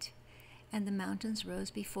feet, and the mountains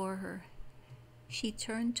rose before her. She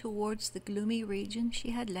turned towards the gloomy region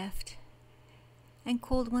she had left, and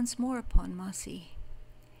called once more upon Mossy.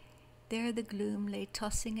 There the gloom lay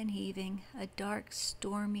tossing and heaving, a dark,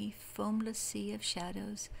 stormy, foamless sea of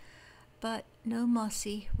shadows, but no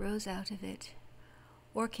Mossy rose out of it,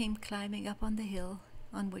 or came climbing up on the hill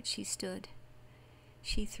on which she stood.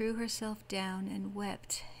 She threw herself down and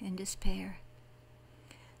wept in despair.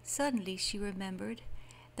 Suddenly she remembered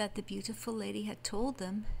that the beautiful lady had told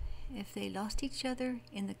them if they lost each other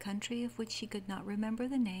in the country of which she could not remember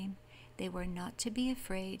the name, they were not to be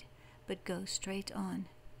afraid, but go straight on.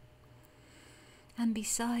 "And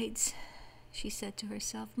besides," she said to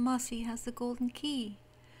herself, "Mossy has the golden key,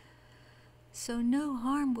 so no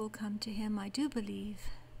harm will come to him, I do believe."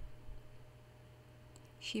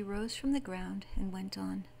 She rose from the ground and went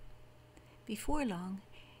on. Before long,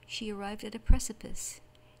 she arrived at a precipice,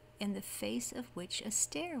 in the face of which a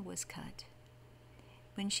stair was cut.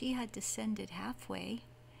 When she had descended halfway,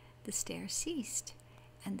 the stair ceased,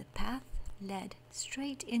 and the path led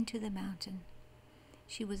straight into the mountain.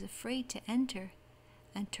 She was afraid to enter,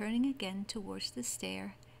 and turning again towards the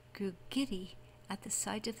stair, grew giddy at the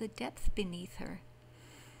sight of the depth beneath her,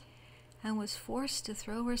 and was forced to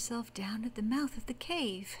throw herself down at the mouth of the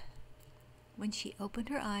cave. When she opened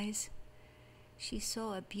her eyes, she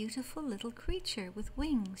saw a beautiful little creature with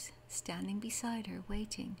wings standing beside her,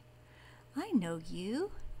 waiting. "I know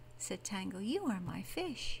you," said Tangle. "You are my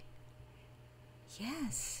fish."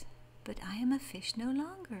 "Yes, but I am a fish no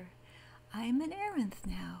longer. I am an Aranth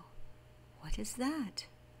now." "What is that?"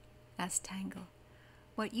 asked Tangle.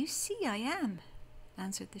 "What you see I am,"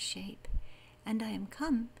 answered the shape, "and I am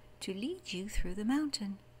come to lead you through the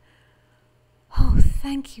mountain." "Oh,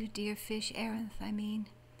 thank you, dear fish, Aranth, I mean,"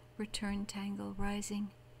 returned Tangle,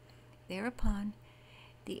 rising. Thereupon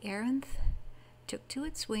the Aranth took to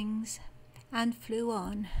its wings and flew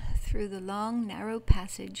on through the long, narrow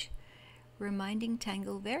passage, reminding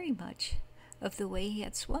Tangle very much of the way he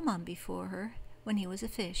had swum on before her when he was a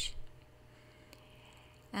fish.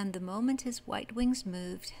 And the moment his white wings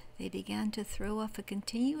moved, they began to throw off a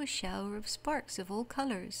continuous shower of sparks of all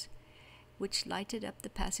colors, which lighted up the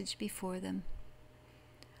passage before them.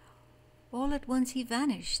 All at once he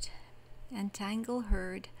vanished, and Tangle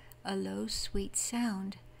heard a low, sweet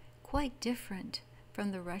sound, quite different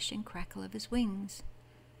from the rush and crackle of his wings.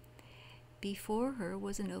 Before her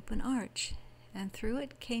was an open arch, and through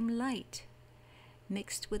it came light,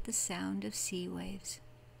 mixed with the sound of sea waves.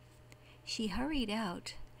 She hurried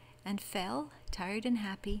out, and fell, tired and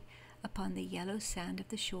happy, upon the yellow sand of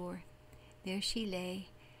the shore. There she lay,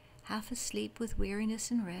 half asleep with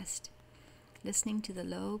weariness and rest, listening to the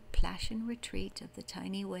low plash and retreat of the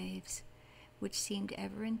tiny waves, which seemed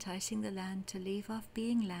ever enticing the land to leave off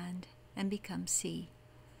being land and become sea.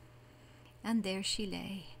 and there she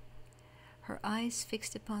lay, her eyes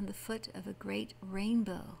fixed upon the foot of a great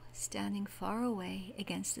rainbow standing far away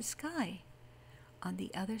against the sky on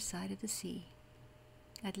the other side of the sea.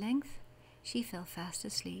 At length she fell fast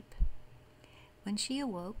asleep. When she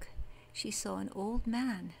awoke, she saw an old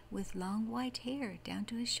man with long white hair down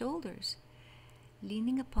to his shoulders,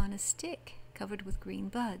 leaning upon a stick covered with green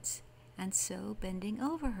buds, and so bending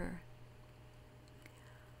over her.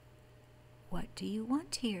 "What do you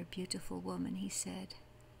want here, beautiful woman?" he said.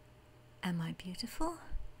 "Am I beautiful?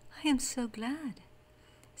 I am so glad,"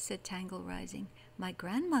 said Tangle, rising. "My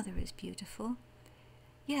grandmother is beautiful."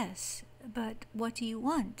 "Yes, but what do you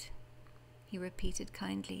want?" he repeated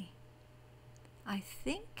kindly. "I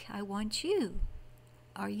think I want you.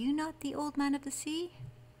 Are you not the old man of the sea?"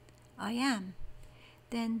 "I am."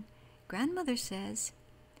 "Then grandmother says,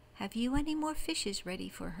 have you any more fishes ready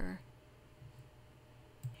for her?"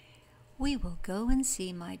 "We will go and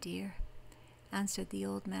see, my dear," answered the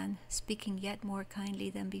old man, speaking yet more kindly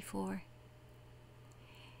than before.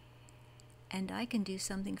 "And I can do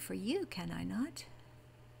something for you, can I not?"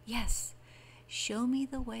 "Yes, show me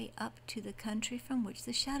the way up to the country from which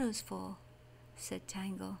the shadows fall," said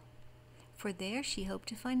Tangle, for there she hoped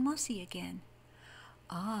to find Mossy again.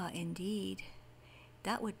 "Ah, indeed,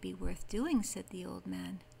 that would be worth doing," said the old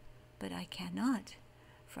man, "but I cannot,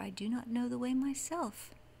 for I do not know the way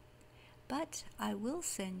myself. But I will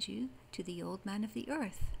send you to the old man of the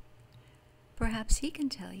earth. Perhaps he can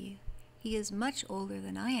tell you. He is much older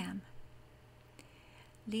than I am."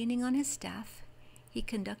 Leaning on his staff, he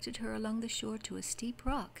conducted her along the shore to a steep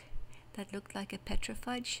rock that looked like a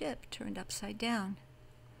petrified ship turned upside down.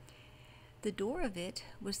 The door of it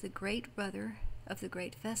was the great rudder of the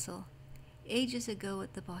great vessel, ages ago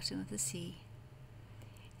at the bottom of the sea.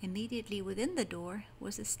 Immediately within the door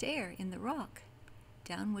was a stair in the rock,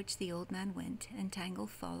 down which the old man went, and Tangle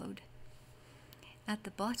followed. At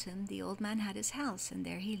the bottom the old man had his house, and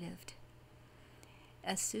there he lived.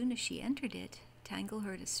 As soon as she entered it, Tangle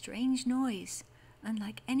heard a strange noise,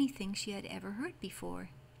 unlike anything she had ever heard before.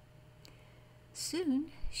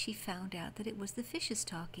 Soon she found out that it was the fishes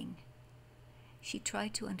talking. She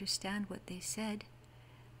tried to understand what they said,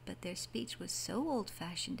 but their speech was so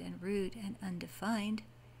old-fashioned and rude and undefined,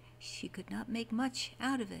 she could not make much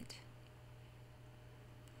out of it.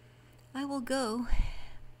 "I will go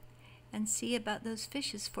and see about those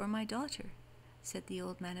fishes for my daughter," said the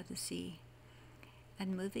old man of the sea,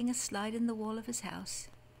 and moving a slide in the wall of his house,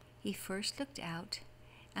 he first looked out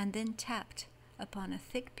and then tapped upon a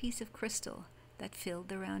thick piece of crystal that filled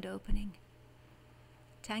the round opening.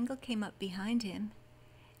 Tangle came up behind him,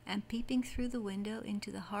 and peeping through the window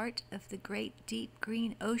into the heart of the great deep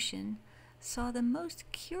green ocean, saw the most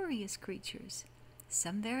curious creatures,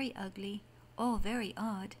 some very ugly, all very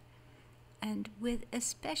odd, and with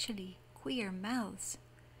especially queer mouths,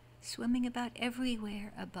 swimming about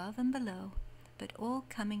everywhere above and below, but all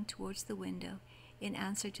coming towards the window in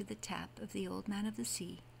answer to the tap of the old man of the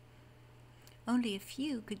sea. Only a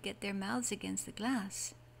few could get their mouths against the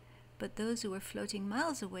glass, but those who were floating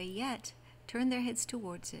miles away yet turned their heads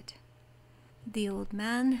towards it. The old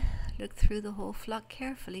man looked through the whole flock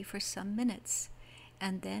carefully for some minutes,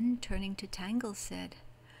 and then, turning to Tangle, said,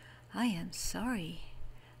 "I am sorry.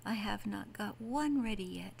 I have not got one ready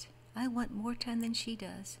yet. I want more time than she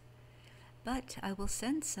does. But I will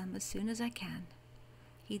send some as soon as I can."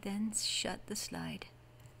 He then shut the slide.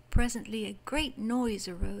 Presently a great noise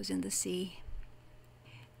arose in the sea.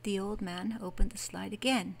 The old man opened the slide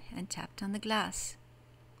again and tapped on the glass,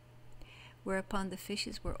 whereupon the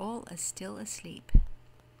fishes were all as still asleep.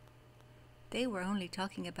 "They were only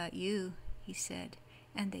talking about you," he said,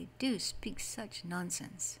 "and they do speak such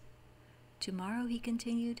nonsense. Tomorrow," he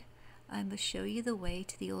continued, "I must show you the way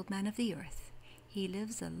to the old man of the earth. He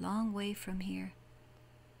lives a long way from here."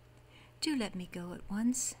 "Do let me go at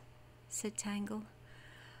once," said Tangle.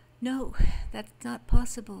 "No, that's not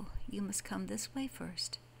possible. You must come this way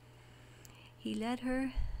first." He led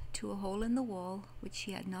her to a hole in the wall which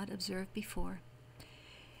she had not observed before.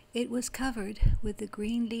 It was covered with the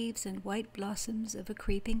green leaves and white blossoms of a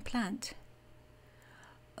creeping plant.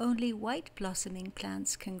 "Only white blossoming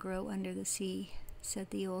plants can grow under the sea,"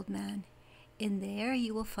 said the old man. "In there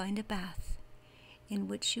you will find a bath, in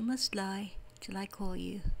which you must lie till I call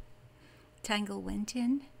you." Tangle went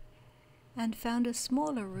in and found a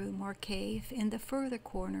smaller room or cave, in the further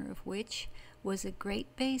corner of which was a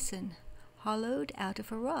great basin, hollowed out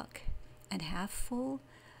of a rock, and half full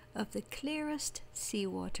of the clearest sea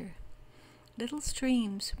water. Little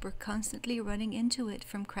streams were constantly running into it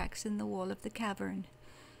from cracks in the wall of the cavern.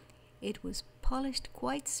 It was polished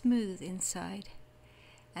quite smooth inside,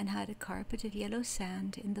 and had a carpet of yellow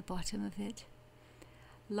sand in the bottom of it.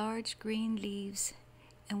 Large green leaves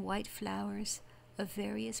and white flowers of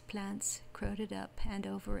various plants crowded up and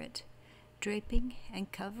over it, draping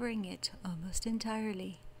and covering it almost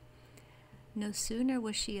entirely. No sooner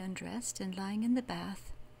was she undressed and lying in the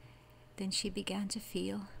bath than she began to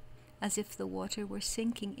feel as if the water were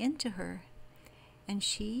sinking into her, and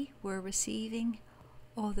she were receiving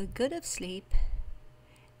all the good of sleep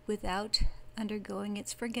without undergoing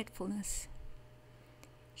its forgetfulness.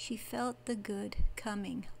 She felt the good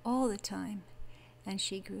coming all the time, and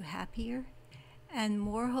she grew happier and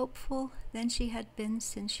more hopeful than she had been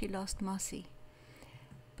since she lost Mossy.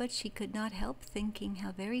 But she could not help thinking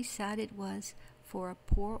how very sad it was for a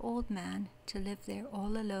poor old man to live there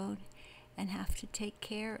all alone and have to take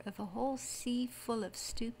care of a whole sea full of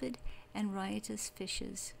stupid and riotous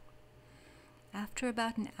fishes. After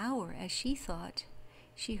about an hour, as she thought,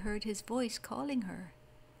 she heard his voice calling her,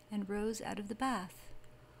 and rose out of the bath.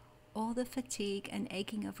 All the fatigue and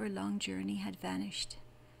aching of her long journey had vanished.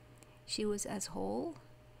 She was as whole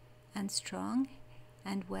and strong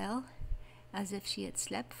and well as if she had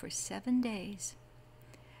slept for 7 days.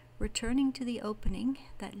 Returning to the opening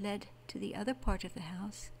that led to the other part of the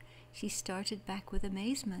house, she started back with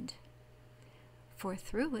amazement, for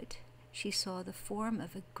through it she saw the form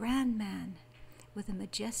of a grand man with a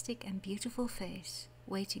majestic and beautiful face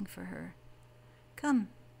waiting for her. "Come,"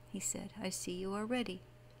 he said, "I see you are ready."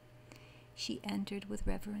 She entered with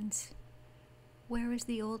reverence. "Where is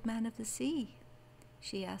the old man of the sea?"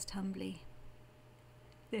 she asked humbly.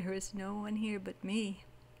 "There is no one here but me,"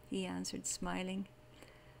 he answered, smiling.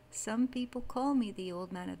 "Some people call me the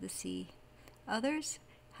old man of the sea. Others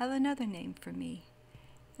have another name for me,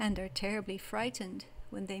 and are terribly frightened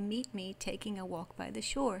when they meet me taking a walk by the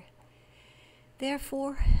shore.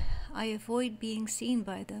 Therefore, I avoid being seen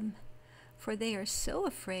by them, for they are so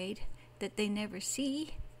afraid that they never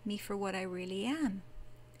see me for what I really am.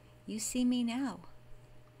 You see me now.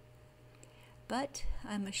 But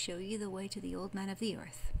I must show you the way to the old man of the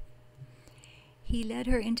earth." He led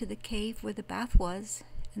her into the cave where the bath was,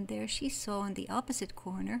 and there she saw in the opposite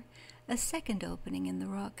corner a second opening in the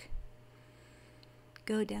rock.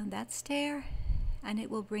 "Go down that stair, and it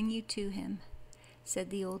will bring you to him," said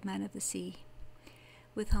the old man of the sea.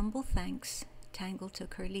 With humble thanks, Tangle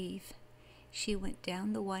took her leave. She went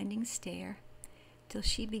down the winding stair till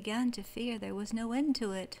she began to fear there was no end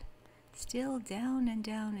to it. Still down and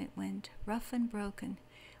down it went, rough and broken,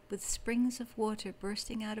 with springs of water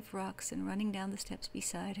bursting out of rocks and running down the steps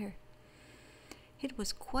beside her. It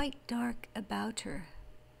was quite dark about her,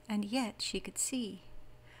 and yet she could see,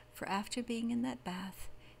 for after being in that bath,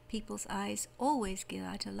 people's eyes always give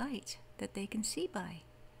out a light that they can see by.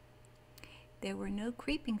 There were no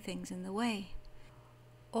creeping things in the way.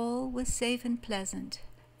 All was safe and pleasant,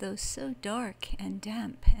 though so dark and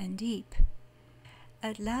damp and deep.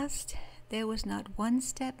 At last there was not one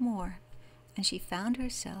step more, and she found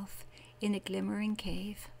herself in a glimmering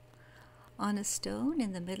cave. On a stone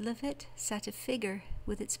in the middle of it sat a figure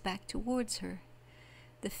with its back towards her,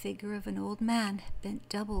 the figure of an old man bent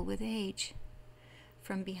double with age.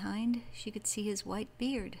 From behind she could see his white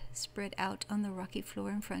beard spread out on the rocky floor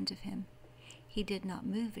in front of him. He did not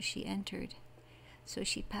move as she entered, so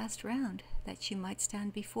she passed round that she might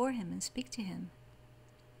stand before him and speak to him.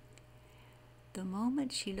 The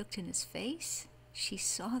moment she looked in his face, she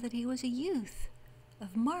saw that he was a youth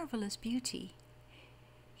of marvelous beauty.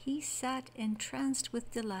 He sat entranced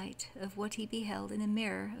with delight of what he beheld in a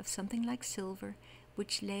mirror of something like silver,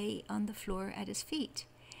 which lay on the floor at his feet,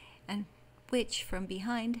 and which from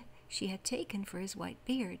behind she had taken for his white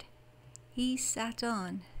beard. He sat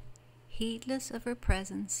on, heedless of her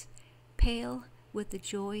presence, pale with the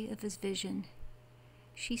joy of his vision.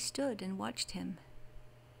 She stood and watched him.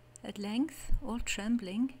 At length, all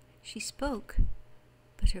trembling, she spoke,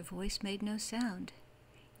 but her voice made no sound.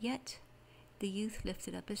 Yet the youth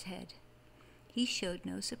lifted up his head. He showed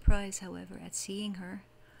no surprise, however, at seeing her,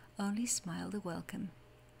 only smiled a welcome.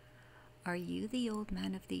 "Are you the old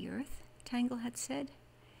man of the earth?" Tangle had said.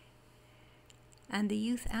 And the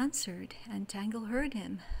youth answered, and Tangle heard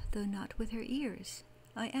him, though not with her ears.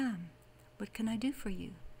 "I am. What can I do for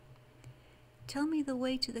you?" "Tell me the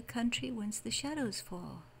way to the country whence the shadows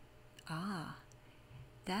fall." "Ah,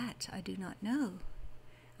 that I do not know.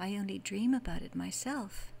 I only dream about it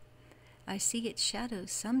myself. I see its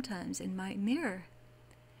shadows sometimes in my mirror.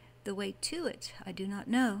 The way to it I do not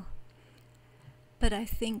know. But I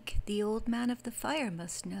think the old man of the fire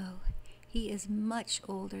must know. He is much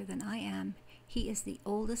older than I am. He is the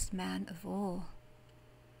oldest man of all."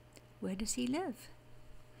 "Where does he live?"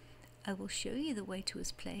 "I will show you the way to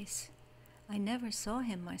his place. I never saw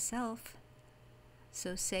him myself."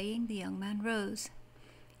 So saying, the young man rose,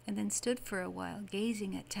 and then stood for a while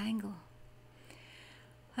gazing at Tangle.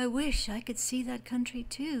 "I wish I could see that country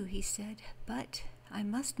too," he said, "but I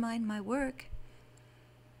must mind my work."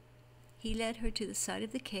 He led her to the side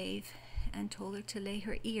of the cave and told her to lay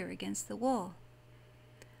her ear against the wall.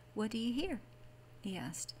 "What do you hear?" he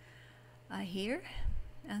asked. "I hear,"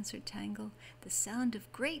 answered Tangle, "the sound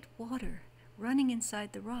of great water running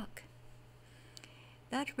inside the rock.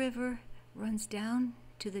 That river runs down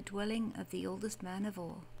to the dwelling of the oldest man of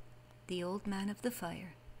all, the old man of the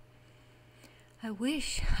fire. I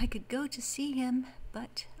wish I could go to see him,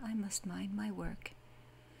 but I must mind my work.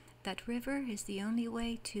 That river is the only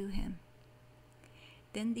way to him."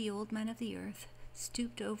 Then the old man of the earth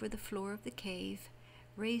stooped over the floor of the cave,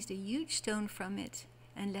 raised a huge stone from it,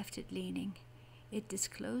 and left it leaning. It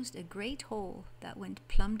disclosed a great hole that went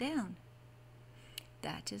plumb down.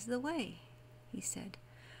 "That is the way," he said.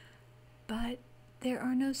 "But there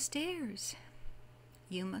are no stairs."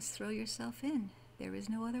 "You must throw yourself in. There is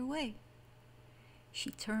no other way."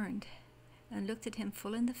 She turned and looked at him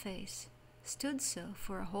full in the face, stood so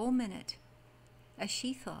for a whole minute, as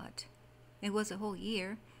she thought. It was a whole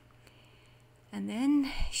year. And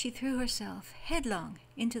then she threw herself headlong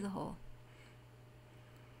into the hole.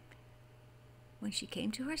 When she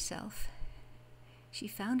came to herself, she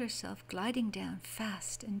found herself gliding down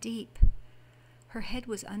fast and deep. Her head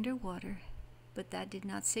was under water, but that did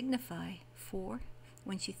not signify, for,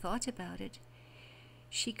 when she thought about it,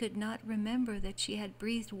 she could not remember that she had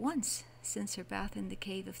breathed once since her bath in the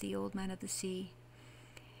cave of the Old Man of the Sea.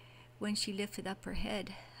 When she lifted up her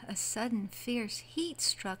head, a sudden fierce heat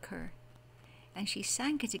struck her, and she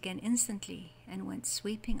sank it again instantly and went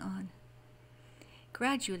sweeping on.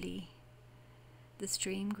 Gradually, the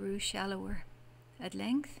stream grew shallower. At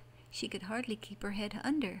length, she could hardly keep her head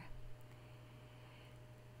under.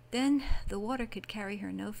 Then the water could carry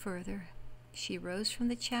her no further. She rose from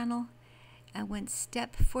the channel and went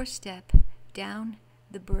step for step down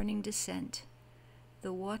the burning descent.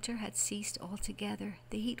 The water had ceased altogether.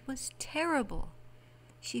 The heat was terrible.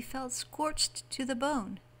 She felt scorched to the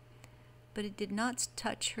bone, but it did not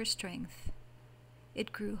touch her strength.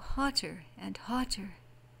 It grew hotter and hotter.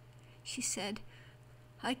 She said,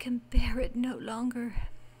 "I can bear it no longer."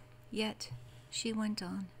 Yet she went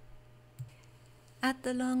on. At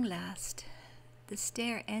the long last, the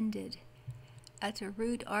stair ended at a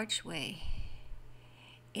rude archway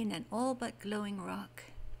in an all but glowing rock.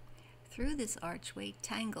 Through this archway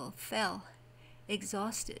Tangle fell,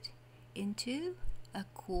 exhausted, into a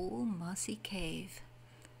cool, mossy cave.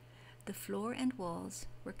 The floor and walls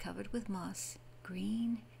were covered with moss,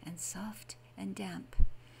 green and soft and damp.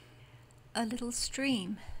 A little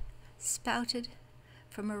stream spouted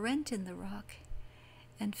from a rent in the rock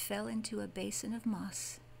and fell into a basin of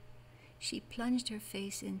moss. She plunged her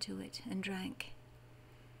face into it and drank.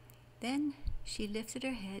 Then she lifted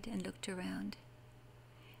her head and looked around.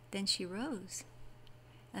 Then she rose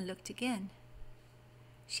and looked again.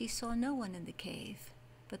 She saw no one in the cave,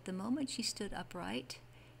 but the moment she stood upright,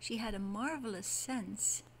 she had a marvelous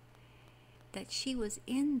sense that she was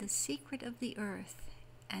in the secret of the earth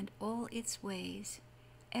and all its ways.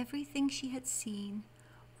 Everything she had seen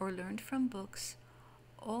or learned from books,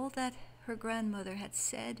 all that her grandmother had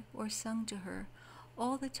said or sung to her,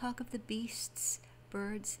 all the talk of the beasts,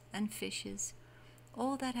 birds, and fishes,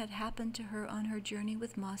 all that had happened to her on her journey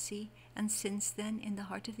with Mossy, and since then in the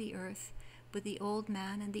heart of the earth, with the old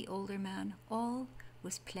man and the older man, all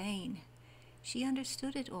was plain. She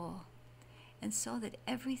understood it all, and saw that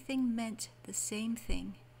everything meant the same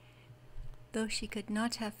thing, though she could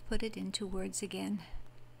not have put it into words again.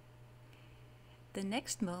 The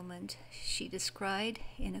next moment she descried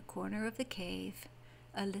in a corner of the cave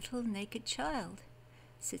a little naked child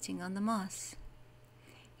sitting on the moss.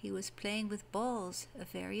 He was playing with balls of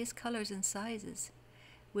various colors and sizes,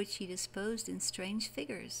 which he disposed in strange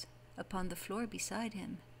figures upon the floor beside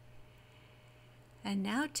him. And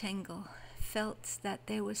now Tangle felt that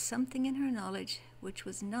there was something in her knowledge which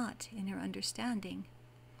was not in her understanding,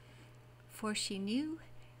 for she knew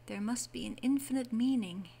there must be an infinite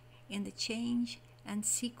meaning in the change and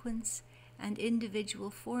sequence and individual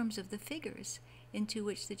forms of the figures into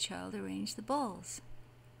which the child arranged the balls,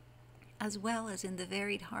 as well as in the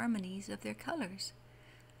varied harmonies of their colors.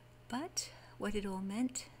 But what it all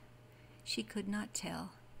meant, she could not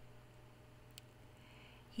tell.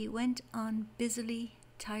 He went on busily,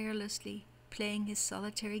 tirelessly, playing his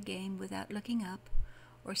solitary game without looking up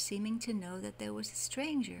or seeming to know that there was a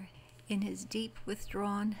stranger in his deep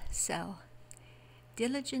withdrawn cell.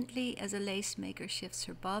 Diligently as a lace maker shifts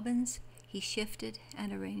her bobbins, He shifted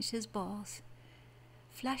and arranged his balls.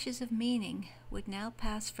 Flashes of meaning would now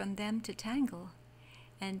pass from them to Tangle,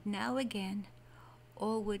 and now again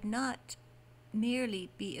all would not merely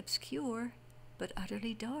be obscure, but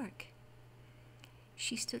utterly dark.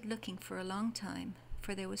 She stood looking for a long time,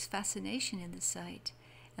 for there was fascination in the sight,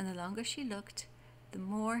 and the longer she looked, the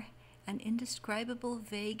more an indescribable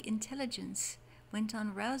vague intelligence went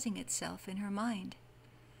on rousing itself in her mind.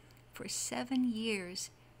 For 7 years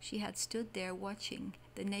she had stood there watching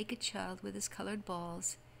the naked child with his colored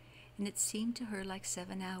balls, and it seemed to her like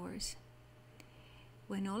 7 hours.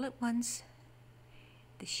 When all at once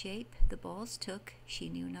the shape the balls took, she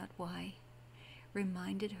knew not why,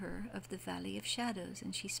 reminded her of the Valley of Shadows,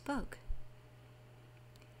 and she spoke.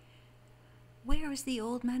 "Where is the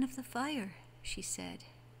old man of the fire?" she said.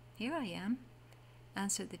 "Here I am,"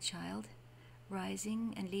 answered the child,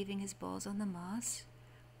 rising and leaving his balls on the moss.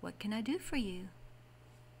 "What can I do for you?"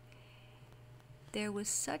 There was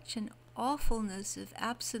such an awfulness of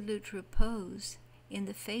absolute repose in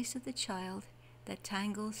the face of the child that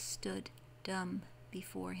Tangle stood dumb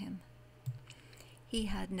before him. He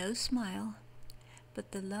had no smile,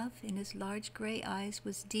 but the love in his large gray eyes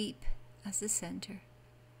was deep as the center.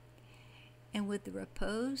 And with the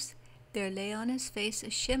repose there lay on his face a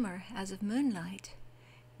shimmer as of moonlight,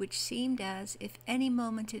 which seemed as if any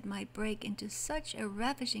moment it might break into such a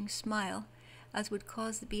ravishing smile as would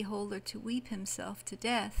cause the beholder to weep himself to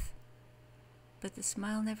death. But the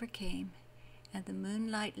smile never came, and the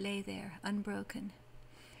moonlight lay there unbroken,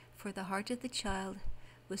 for the heart of the child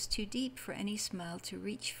was too deep for any smile to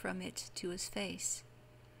reach from it to his face.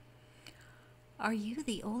 "Are you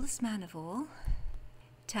the oldest man of all?"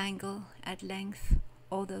 Tangle at length,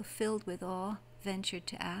 although filled with awe, ventured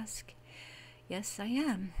to ask. "Yes, I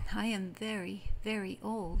am. I am very, very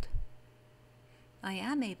old." "I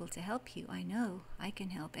am able to help you, I know. I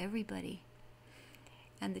can help everybody."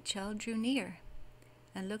 And the child drew near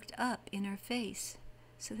and looked up in her face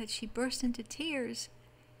so that she burst into tears.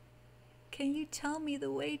 "Can you tell me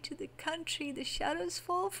the way to the country the shadows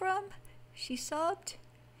fall from?" she sobbed.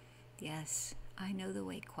 "Yes, I know the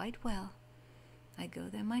way quite well. I go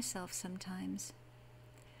there myself sometimes.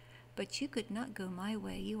 But you could not go my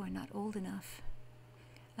way. You are not old enough.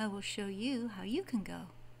 I will show you how you can go."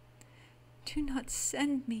 "Do not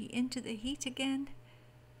send me into the heat again,"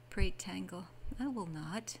 prayed Tangle. "I will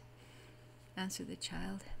not," answered the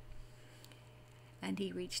child. And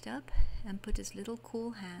he reached up and put his little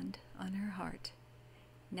cool hand on her heart.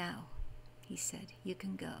 "Now," he said, "you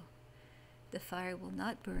can go. The fire will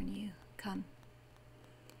not burn you. Come."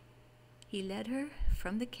 He led her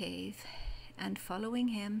from the cave, and following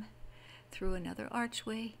him through another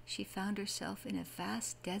archway, she found herself in a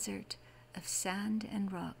vast desert of sand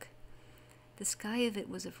and rock. The sky of it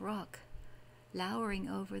was of rock, lowering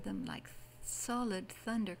over them like solid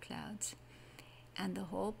thunderclouds, and the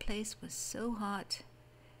whole place was so hot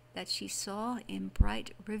that she saw in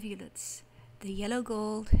bright rivulets the yellow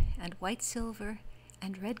gold and white silver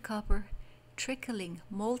and red copper trickling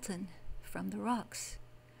molten from the rocks.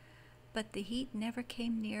 But the heat never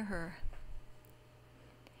came near her.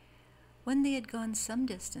 When they had gone some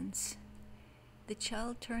distance, the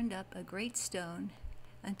child turned up a great stone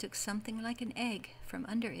and took something like an egg from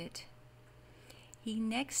under it. He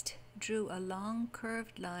next drew a long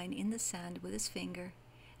curved line in the sand with his finger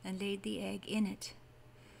and laid the egg in it.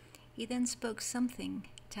 He then spoke something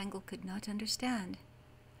Tangle could not understand.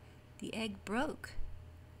 The egg broke.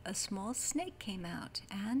 A small snake came out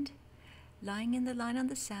and, lying in the line on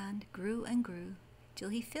the sand, grew and grew till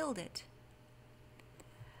he filled it.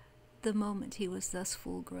 The moment he was thus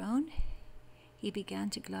full grown, he began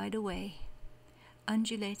to glide away,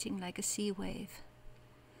 undulating like a sea wave.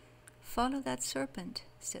 "Follow that serpent,"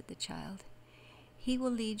 said the child. "He will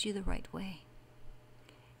lead you the right way."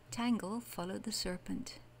 Tangle followed the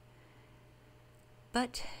serpent,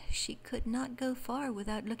 but she could not go far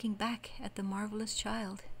without looking back at the marvelous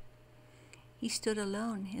child. He stood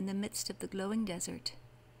alone in the midst of the glowing desert,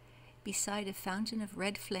 beside a fountain of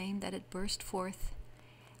red flame that had burst forth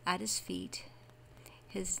at his feet,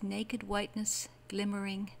 his naked whiteness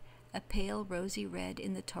glimmering a pale rosy red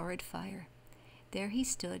in the torrid fire. There he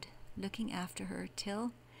stood, looking after her,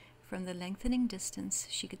 till, from the lengthening distance,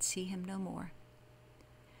 she could see him no more.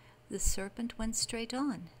 The serpent went straight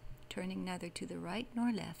on, turning neither to the right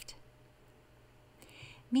nor left.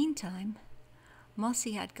 Meantime,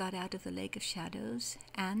 Mossy had got out of the Lake of Shadows,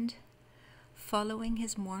 and, following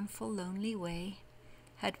his mournful, lonely way,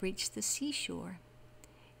 had reached the seashore.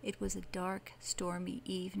 It was a dark, stormy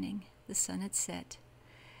evening. The sun had set.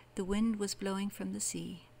 The wind was blowing from the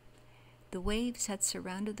sea. The waves had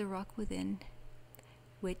surrounded the rock within,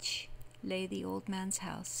 which, lay the old man's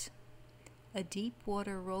house. A deep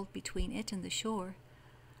water rolled between it and the shore,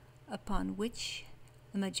 upon which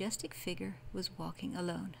a majestic figure was walking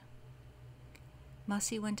alone.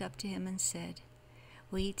 Mossy went up to him and said,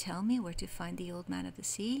 "Will you tell me where to find the Old Man of the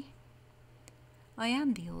Sea?" "I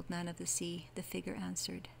am the Old Man of the Sea," the figure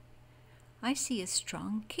answered. "I see a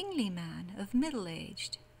strong, kingly man of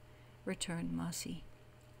middle-aged," returned Mossy.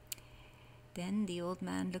 Then the old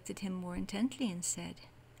man looked at him more intently and said,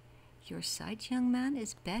 "Your sight, young man,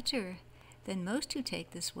 is better than most who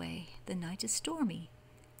take this way. The night is stormy.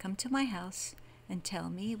 Come to my house and tell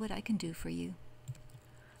me what I can do for you."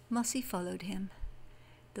 Mossy followed him.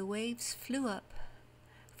 The waves flew up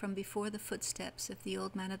from before the footsteps of the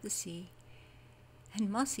Old Man of the Sea, and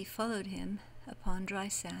Mossy followed him upon dry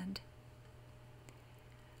sand.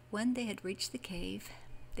 When they had reached the cave,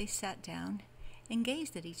 they sat down and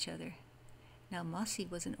gazed at each other. Now Mossy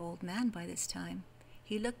was an old man by this time.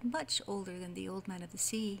 He looked much older than the Old Man of the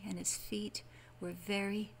Sea, and his feet were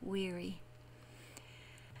very weary.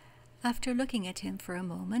 After looking at him for a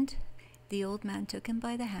moment, the old man took him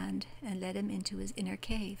by the hand and led him into his inner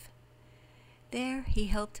cave. There he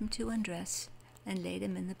helped him to undress and laid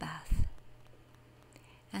him in the bath.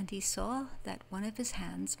 And he saw that one of his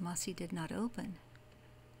hands Mossy did not open.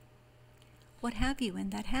 "What have you in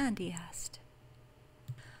that hand?" he asked.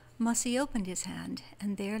 Mossy opened his hand,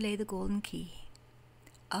 and there lay the golden key.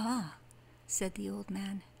 "Ah," said the old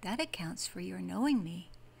man, "that accounts for your knowing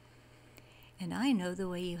me. And I know the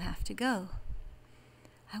way you have to go.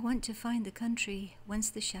 I want to find the country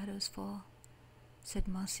whence the shadows fall," said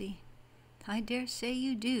Mossy. "I dare say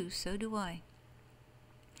you do, so do I.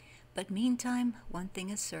 But meantime, one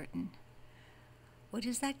thing is certain. What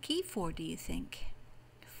is that key for, do you think?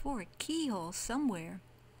 For a keyhole somewhere.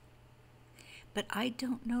 But I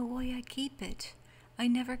don't know why I keep it. I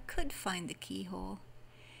never could find the keyhole.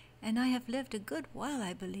 And I have lived a good while,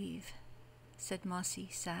 I believe," said Mossy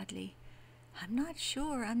sadly. "I'm not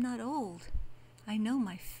sure I'm not old. I know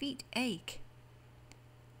my feet ache."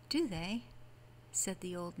 "Do they?" said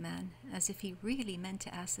the old man, as if he really meant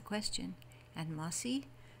to ask the question, and Mossy,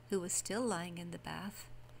 who was still lying in the bath,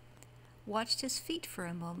 watched his feet for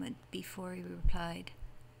a moment before he replied,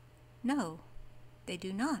 "No, they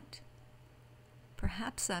do not.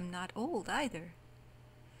 Perhaps I'm not old either.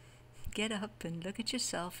 Get up and look at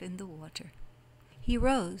yourself in the water." He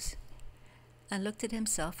rose and looked at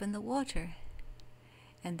himself in the water,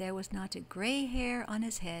 and there was not a gray hair on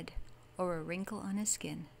his head or a wrinkle on his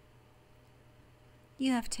skin.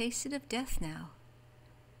 "You have tasted of death now,"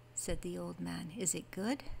 said the old man. "Is it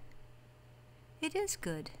good?" "It is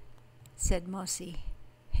good," said Mossy.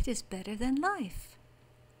 "It is better than life."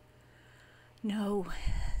 "No,"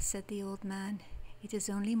 said the old man, "it is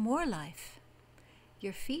only more life.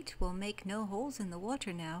 Your feet will make no holes in the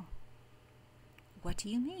water now." "What do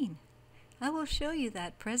you mean?" "I will show you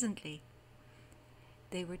that presently."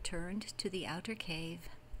 They returned to the outer cave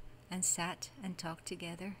and sat and talked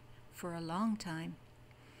together for a long time.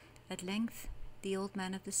 At length the Old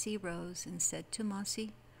Man of the Sea rose and said to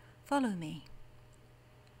Mossy, "Follow me."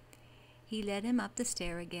 He led him up the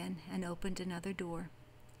stair again and opened another door.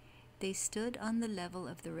 They stood on the level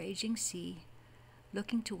of the raging sea,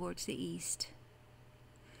 looking towards the east.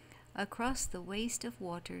 Across the waste of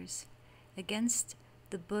waters, against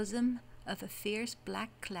the bosom of a fierce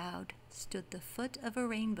black cloud, stood the foot of a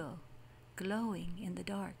rainbow, glowing in the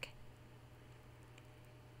dark.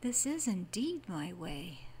 "This is indeed my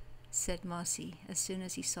way," said Mossy as soon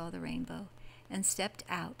as he saw the rainbow, and stepped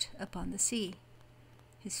out upon the sea.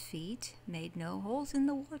 His feet made no holes in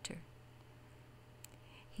the water.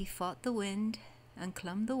 He fought the wind and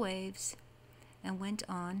clumb the waves and went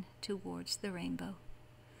on towards the rainbow.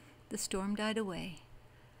 The storm died away.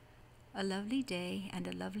 A lovely day and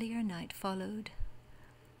a lovelier night followed.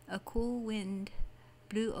 A cool wind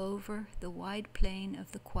blew over the wide plain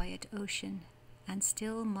of the quiet ocean, and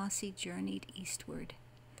still Mossy journeyed eastward,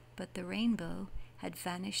 but the rainbow had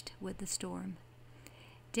vanished with the storm.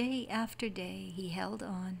 Day after day he held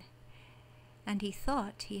on, and he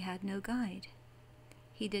thought he had no guide.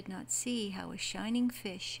 He did not see how a shining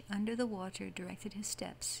fish under the water directed his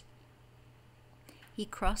steps. He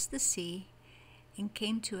crossed the sea and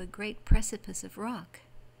came to a great precipice of rock,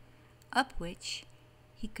 up which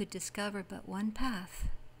he could discover but one path.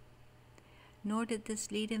 Nor did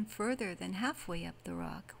this lead him further than halfway up the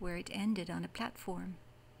rock, where it ended on a platform.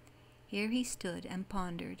 Here he stood and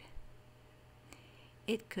pondered.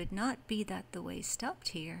 It could not be that the way stopped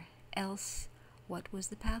here, else what was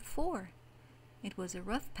the path for? It was a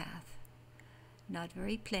rough path, not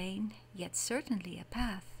very plain, yet certainly a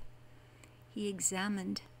path. He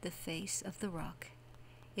examined the face of the rock.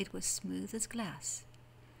 It was smooth as glass.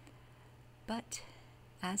 But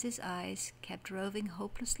as his eyes kept roving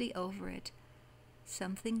hopelessly over it,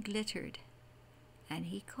 something glittered, and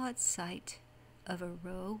he caught sight of a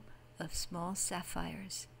row of small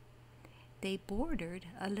sapphires. They bordered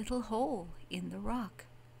a little hole in the rock.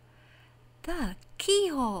 "The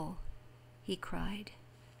keyhole!" he cried.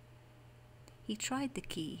 He tried the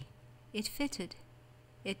key. It fitted.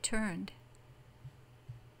 It turned.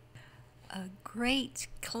 A great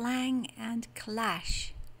clang and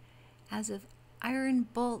clash, as of iron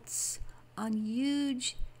bolts on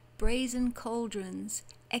huge brazen cauldrons,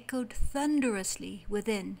 echoed thunderously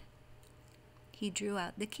within. He drew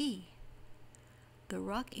out the key. The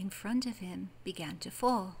rock in front of him began to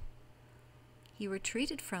fall. He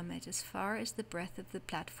retreated from it as far as the breadth of the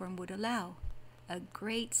platform would allow. A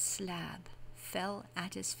great slab fell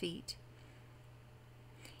at his feet.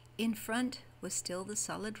 In front was still the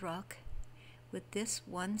solid rock, with this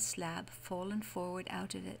one slab fallen forward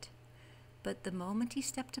out of it. But the moment he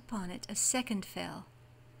stepped upon it, a second fell,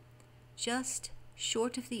 just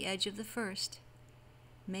short of the edge of the first,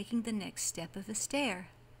 making the next step of a stair,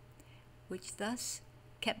 which thus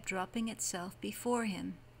kept dropping itself before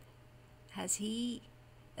him as he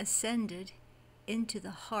ascended into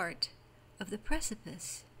the heart of the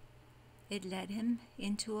precipice. It led him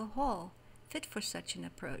into a hall fit for such an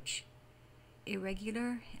approach,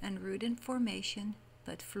 irregular and rude in formation,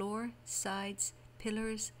 but floor, sides,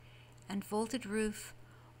 pillars, and vaulted roof,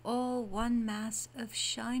 all one mass of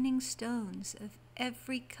shining stones of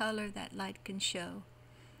every color that light can show.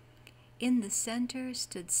 In the center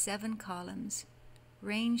stood 7 columns,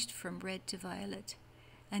 ranged from red to violet,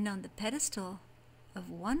 and on the pedestal of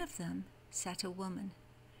one of them sat a woman,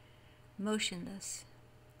 motionless,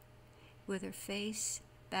 with her face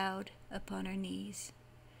bowed upon her knees.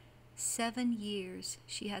 7 years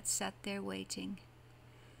she had sat there waiting.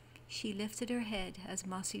 She lifted her head as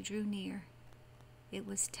Mossy drew near. It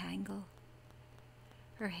was Tangle.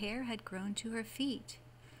 Her hair had grown to her feet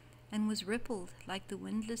and was rippled like the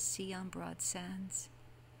windless sea on broad sands.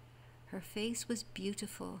 Her face was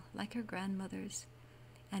beautiful like her grandmother's,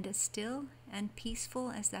 and as still and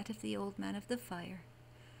peaceful as that of the old man of the fire.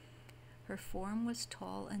 Her form was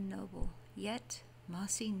tall and noble, yet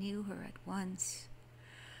Mossy knew her at once.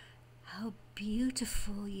 "How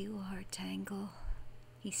beautiful you are, Tangle,"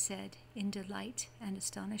 he said in delight and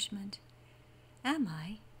astonishment. "Am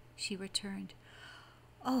I?" she returned.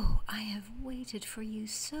 "Oh, I have waited for you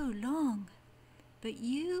so long. But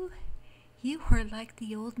you are like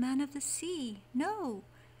the old man of the sea. No,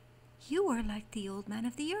 you are like the old man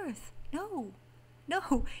of the earth. No,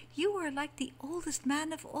 you are like the oldest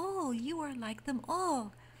man of all. You are like them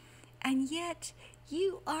all. And yet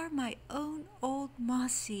you are my own old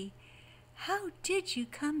Mossy. How did you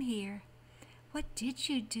come here? What did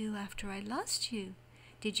you do after I lost you?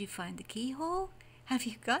 Did you find the keyhole? Have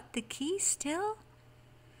you got the key still?"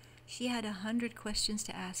 She had 100 questions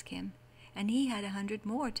to ask him, and he had 100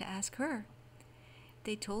 more to ask her.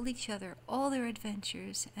 They told each other all their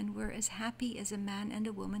adventures and were as happy as a man and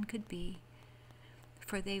a woman could be,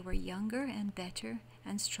 for they were younger and better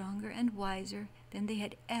and stronger and wiser than they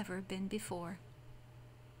had ever been before.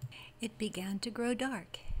 It began to grow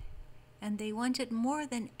dark, and they wanted more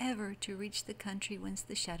than ever to reach the country whence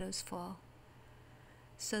the shadows fall.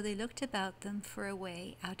 So they looked about them for a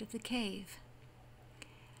way out of the cave.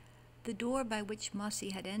 The door by which Mossy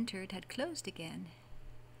had entered had closed again,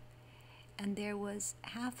 and there was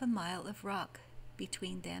 1/2 mile of rock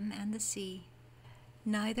between them and the sea.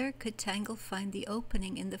 Neither could Tangle find the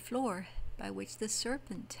opening in the floor by which the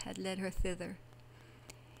serpent had led her thither.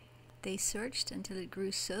 They searched until it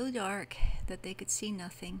grew so dark that they could see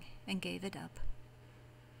nothing, and gave it up.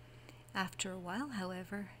 After a while,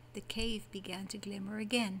 however, the cave began to glimmer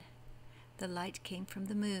again. The light came from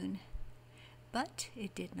the moon, but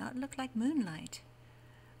it did not look like moonlight,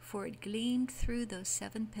 for it gleamed through those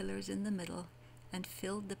 7 pillars in the middle and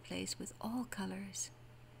filled the place with all colors.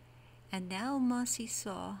 And now Mossy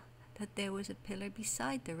saw that there was a pillar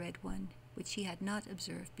beside the red one, which he had not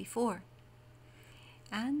observed before.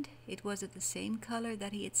 And it was of the same color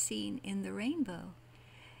that he had seen in the rainbow,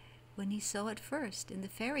 when he saw it first in the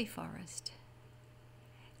fairy forest.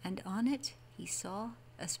 And on it he saw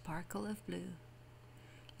a sparkle of blue.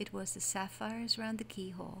 It was the sapphires round the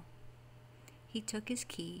keyhole. He took his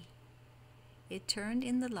key. It turned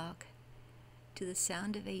in the lock to the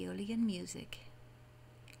sound of Aeolian music.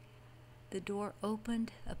 The door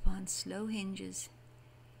opened upon slow hinges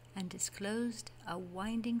and disclosed a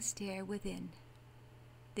winding stair within.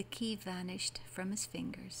 The key vanished from his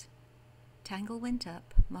fingers. Tangle went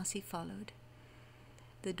up, Mossy followed.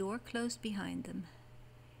 The door closed behind them.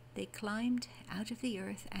 They climbed out of the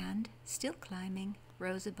earth and, still climbing,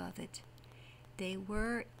 rose above it. They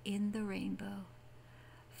were in the rainbow,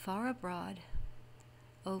 far abroad,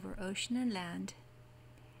 over ocean and land.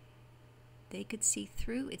 They could see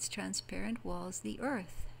through its transparent walls the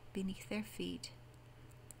earth beneath their feet.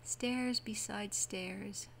 Stairs beside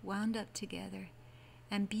stairs wound up together,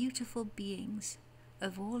 and beautiful beings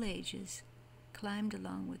of all ages climbed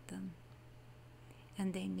along with them.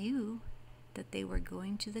 And they knew that they were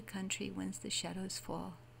going to the country whence the shadows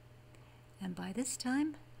fall. And by this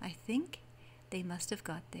time, I think, they must have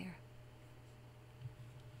got there.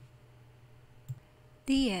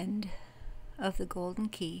 The End of The Golden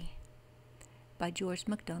Key by George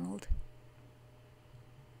MacDonald.